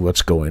and see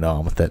what's going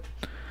on with it.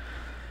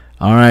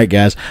 Alright,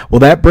 guys. Well,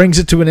 that brings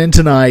it to an end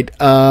tonight.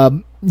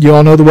 You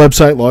all know the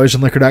website,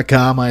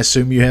 lawyersandliquor.com. I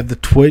assume you have the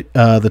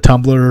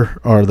Tumblr,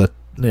 or the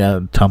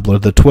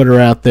Twitter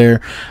out there.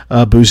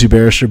 Boozy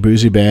Barrister,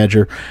 Boozy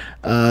Badger.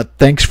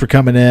 Thanks for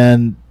coming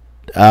in.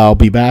 I'll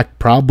be back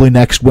probably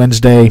next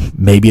Wednesday,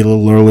 maybe a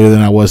little earlier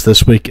than I was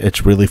this week.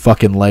 It's really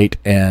fucking late,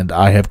 and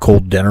I have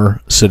cold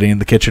dinner sitting in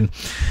the kitchen.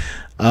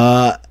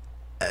 Outside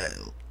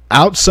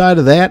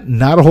of that,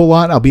 not a whole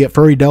lot. I'll be at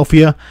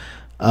Furrydelphia,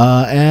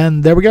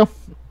 and there we go.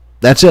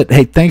 That's it.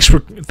 Hey, thanks for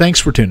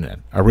tuning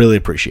in. I really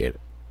appreciate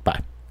it.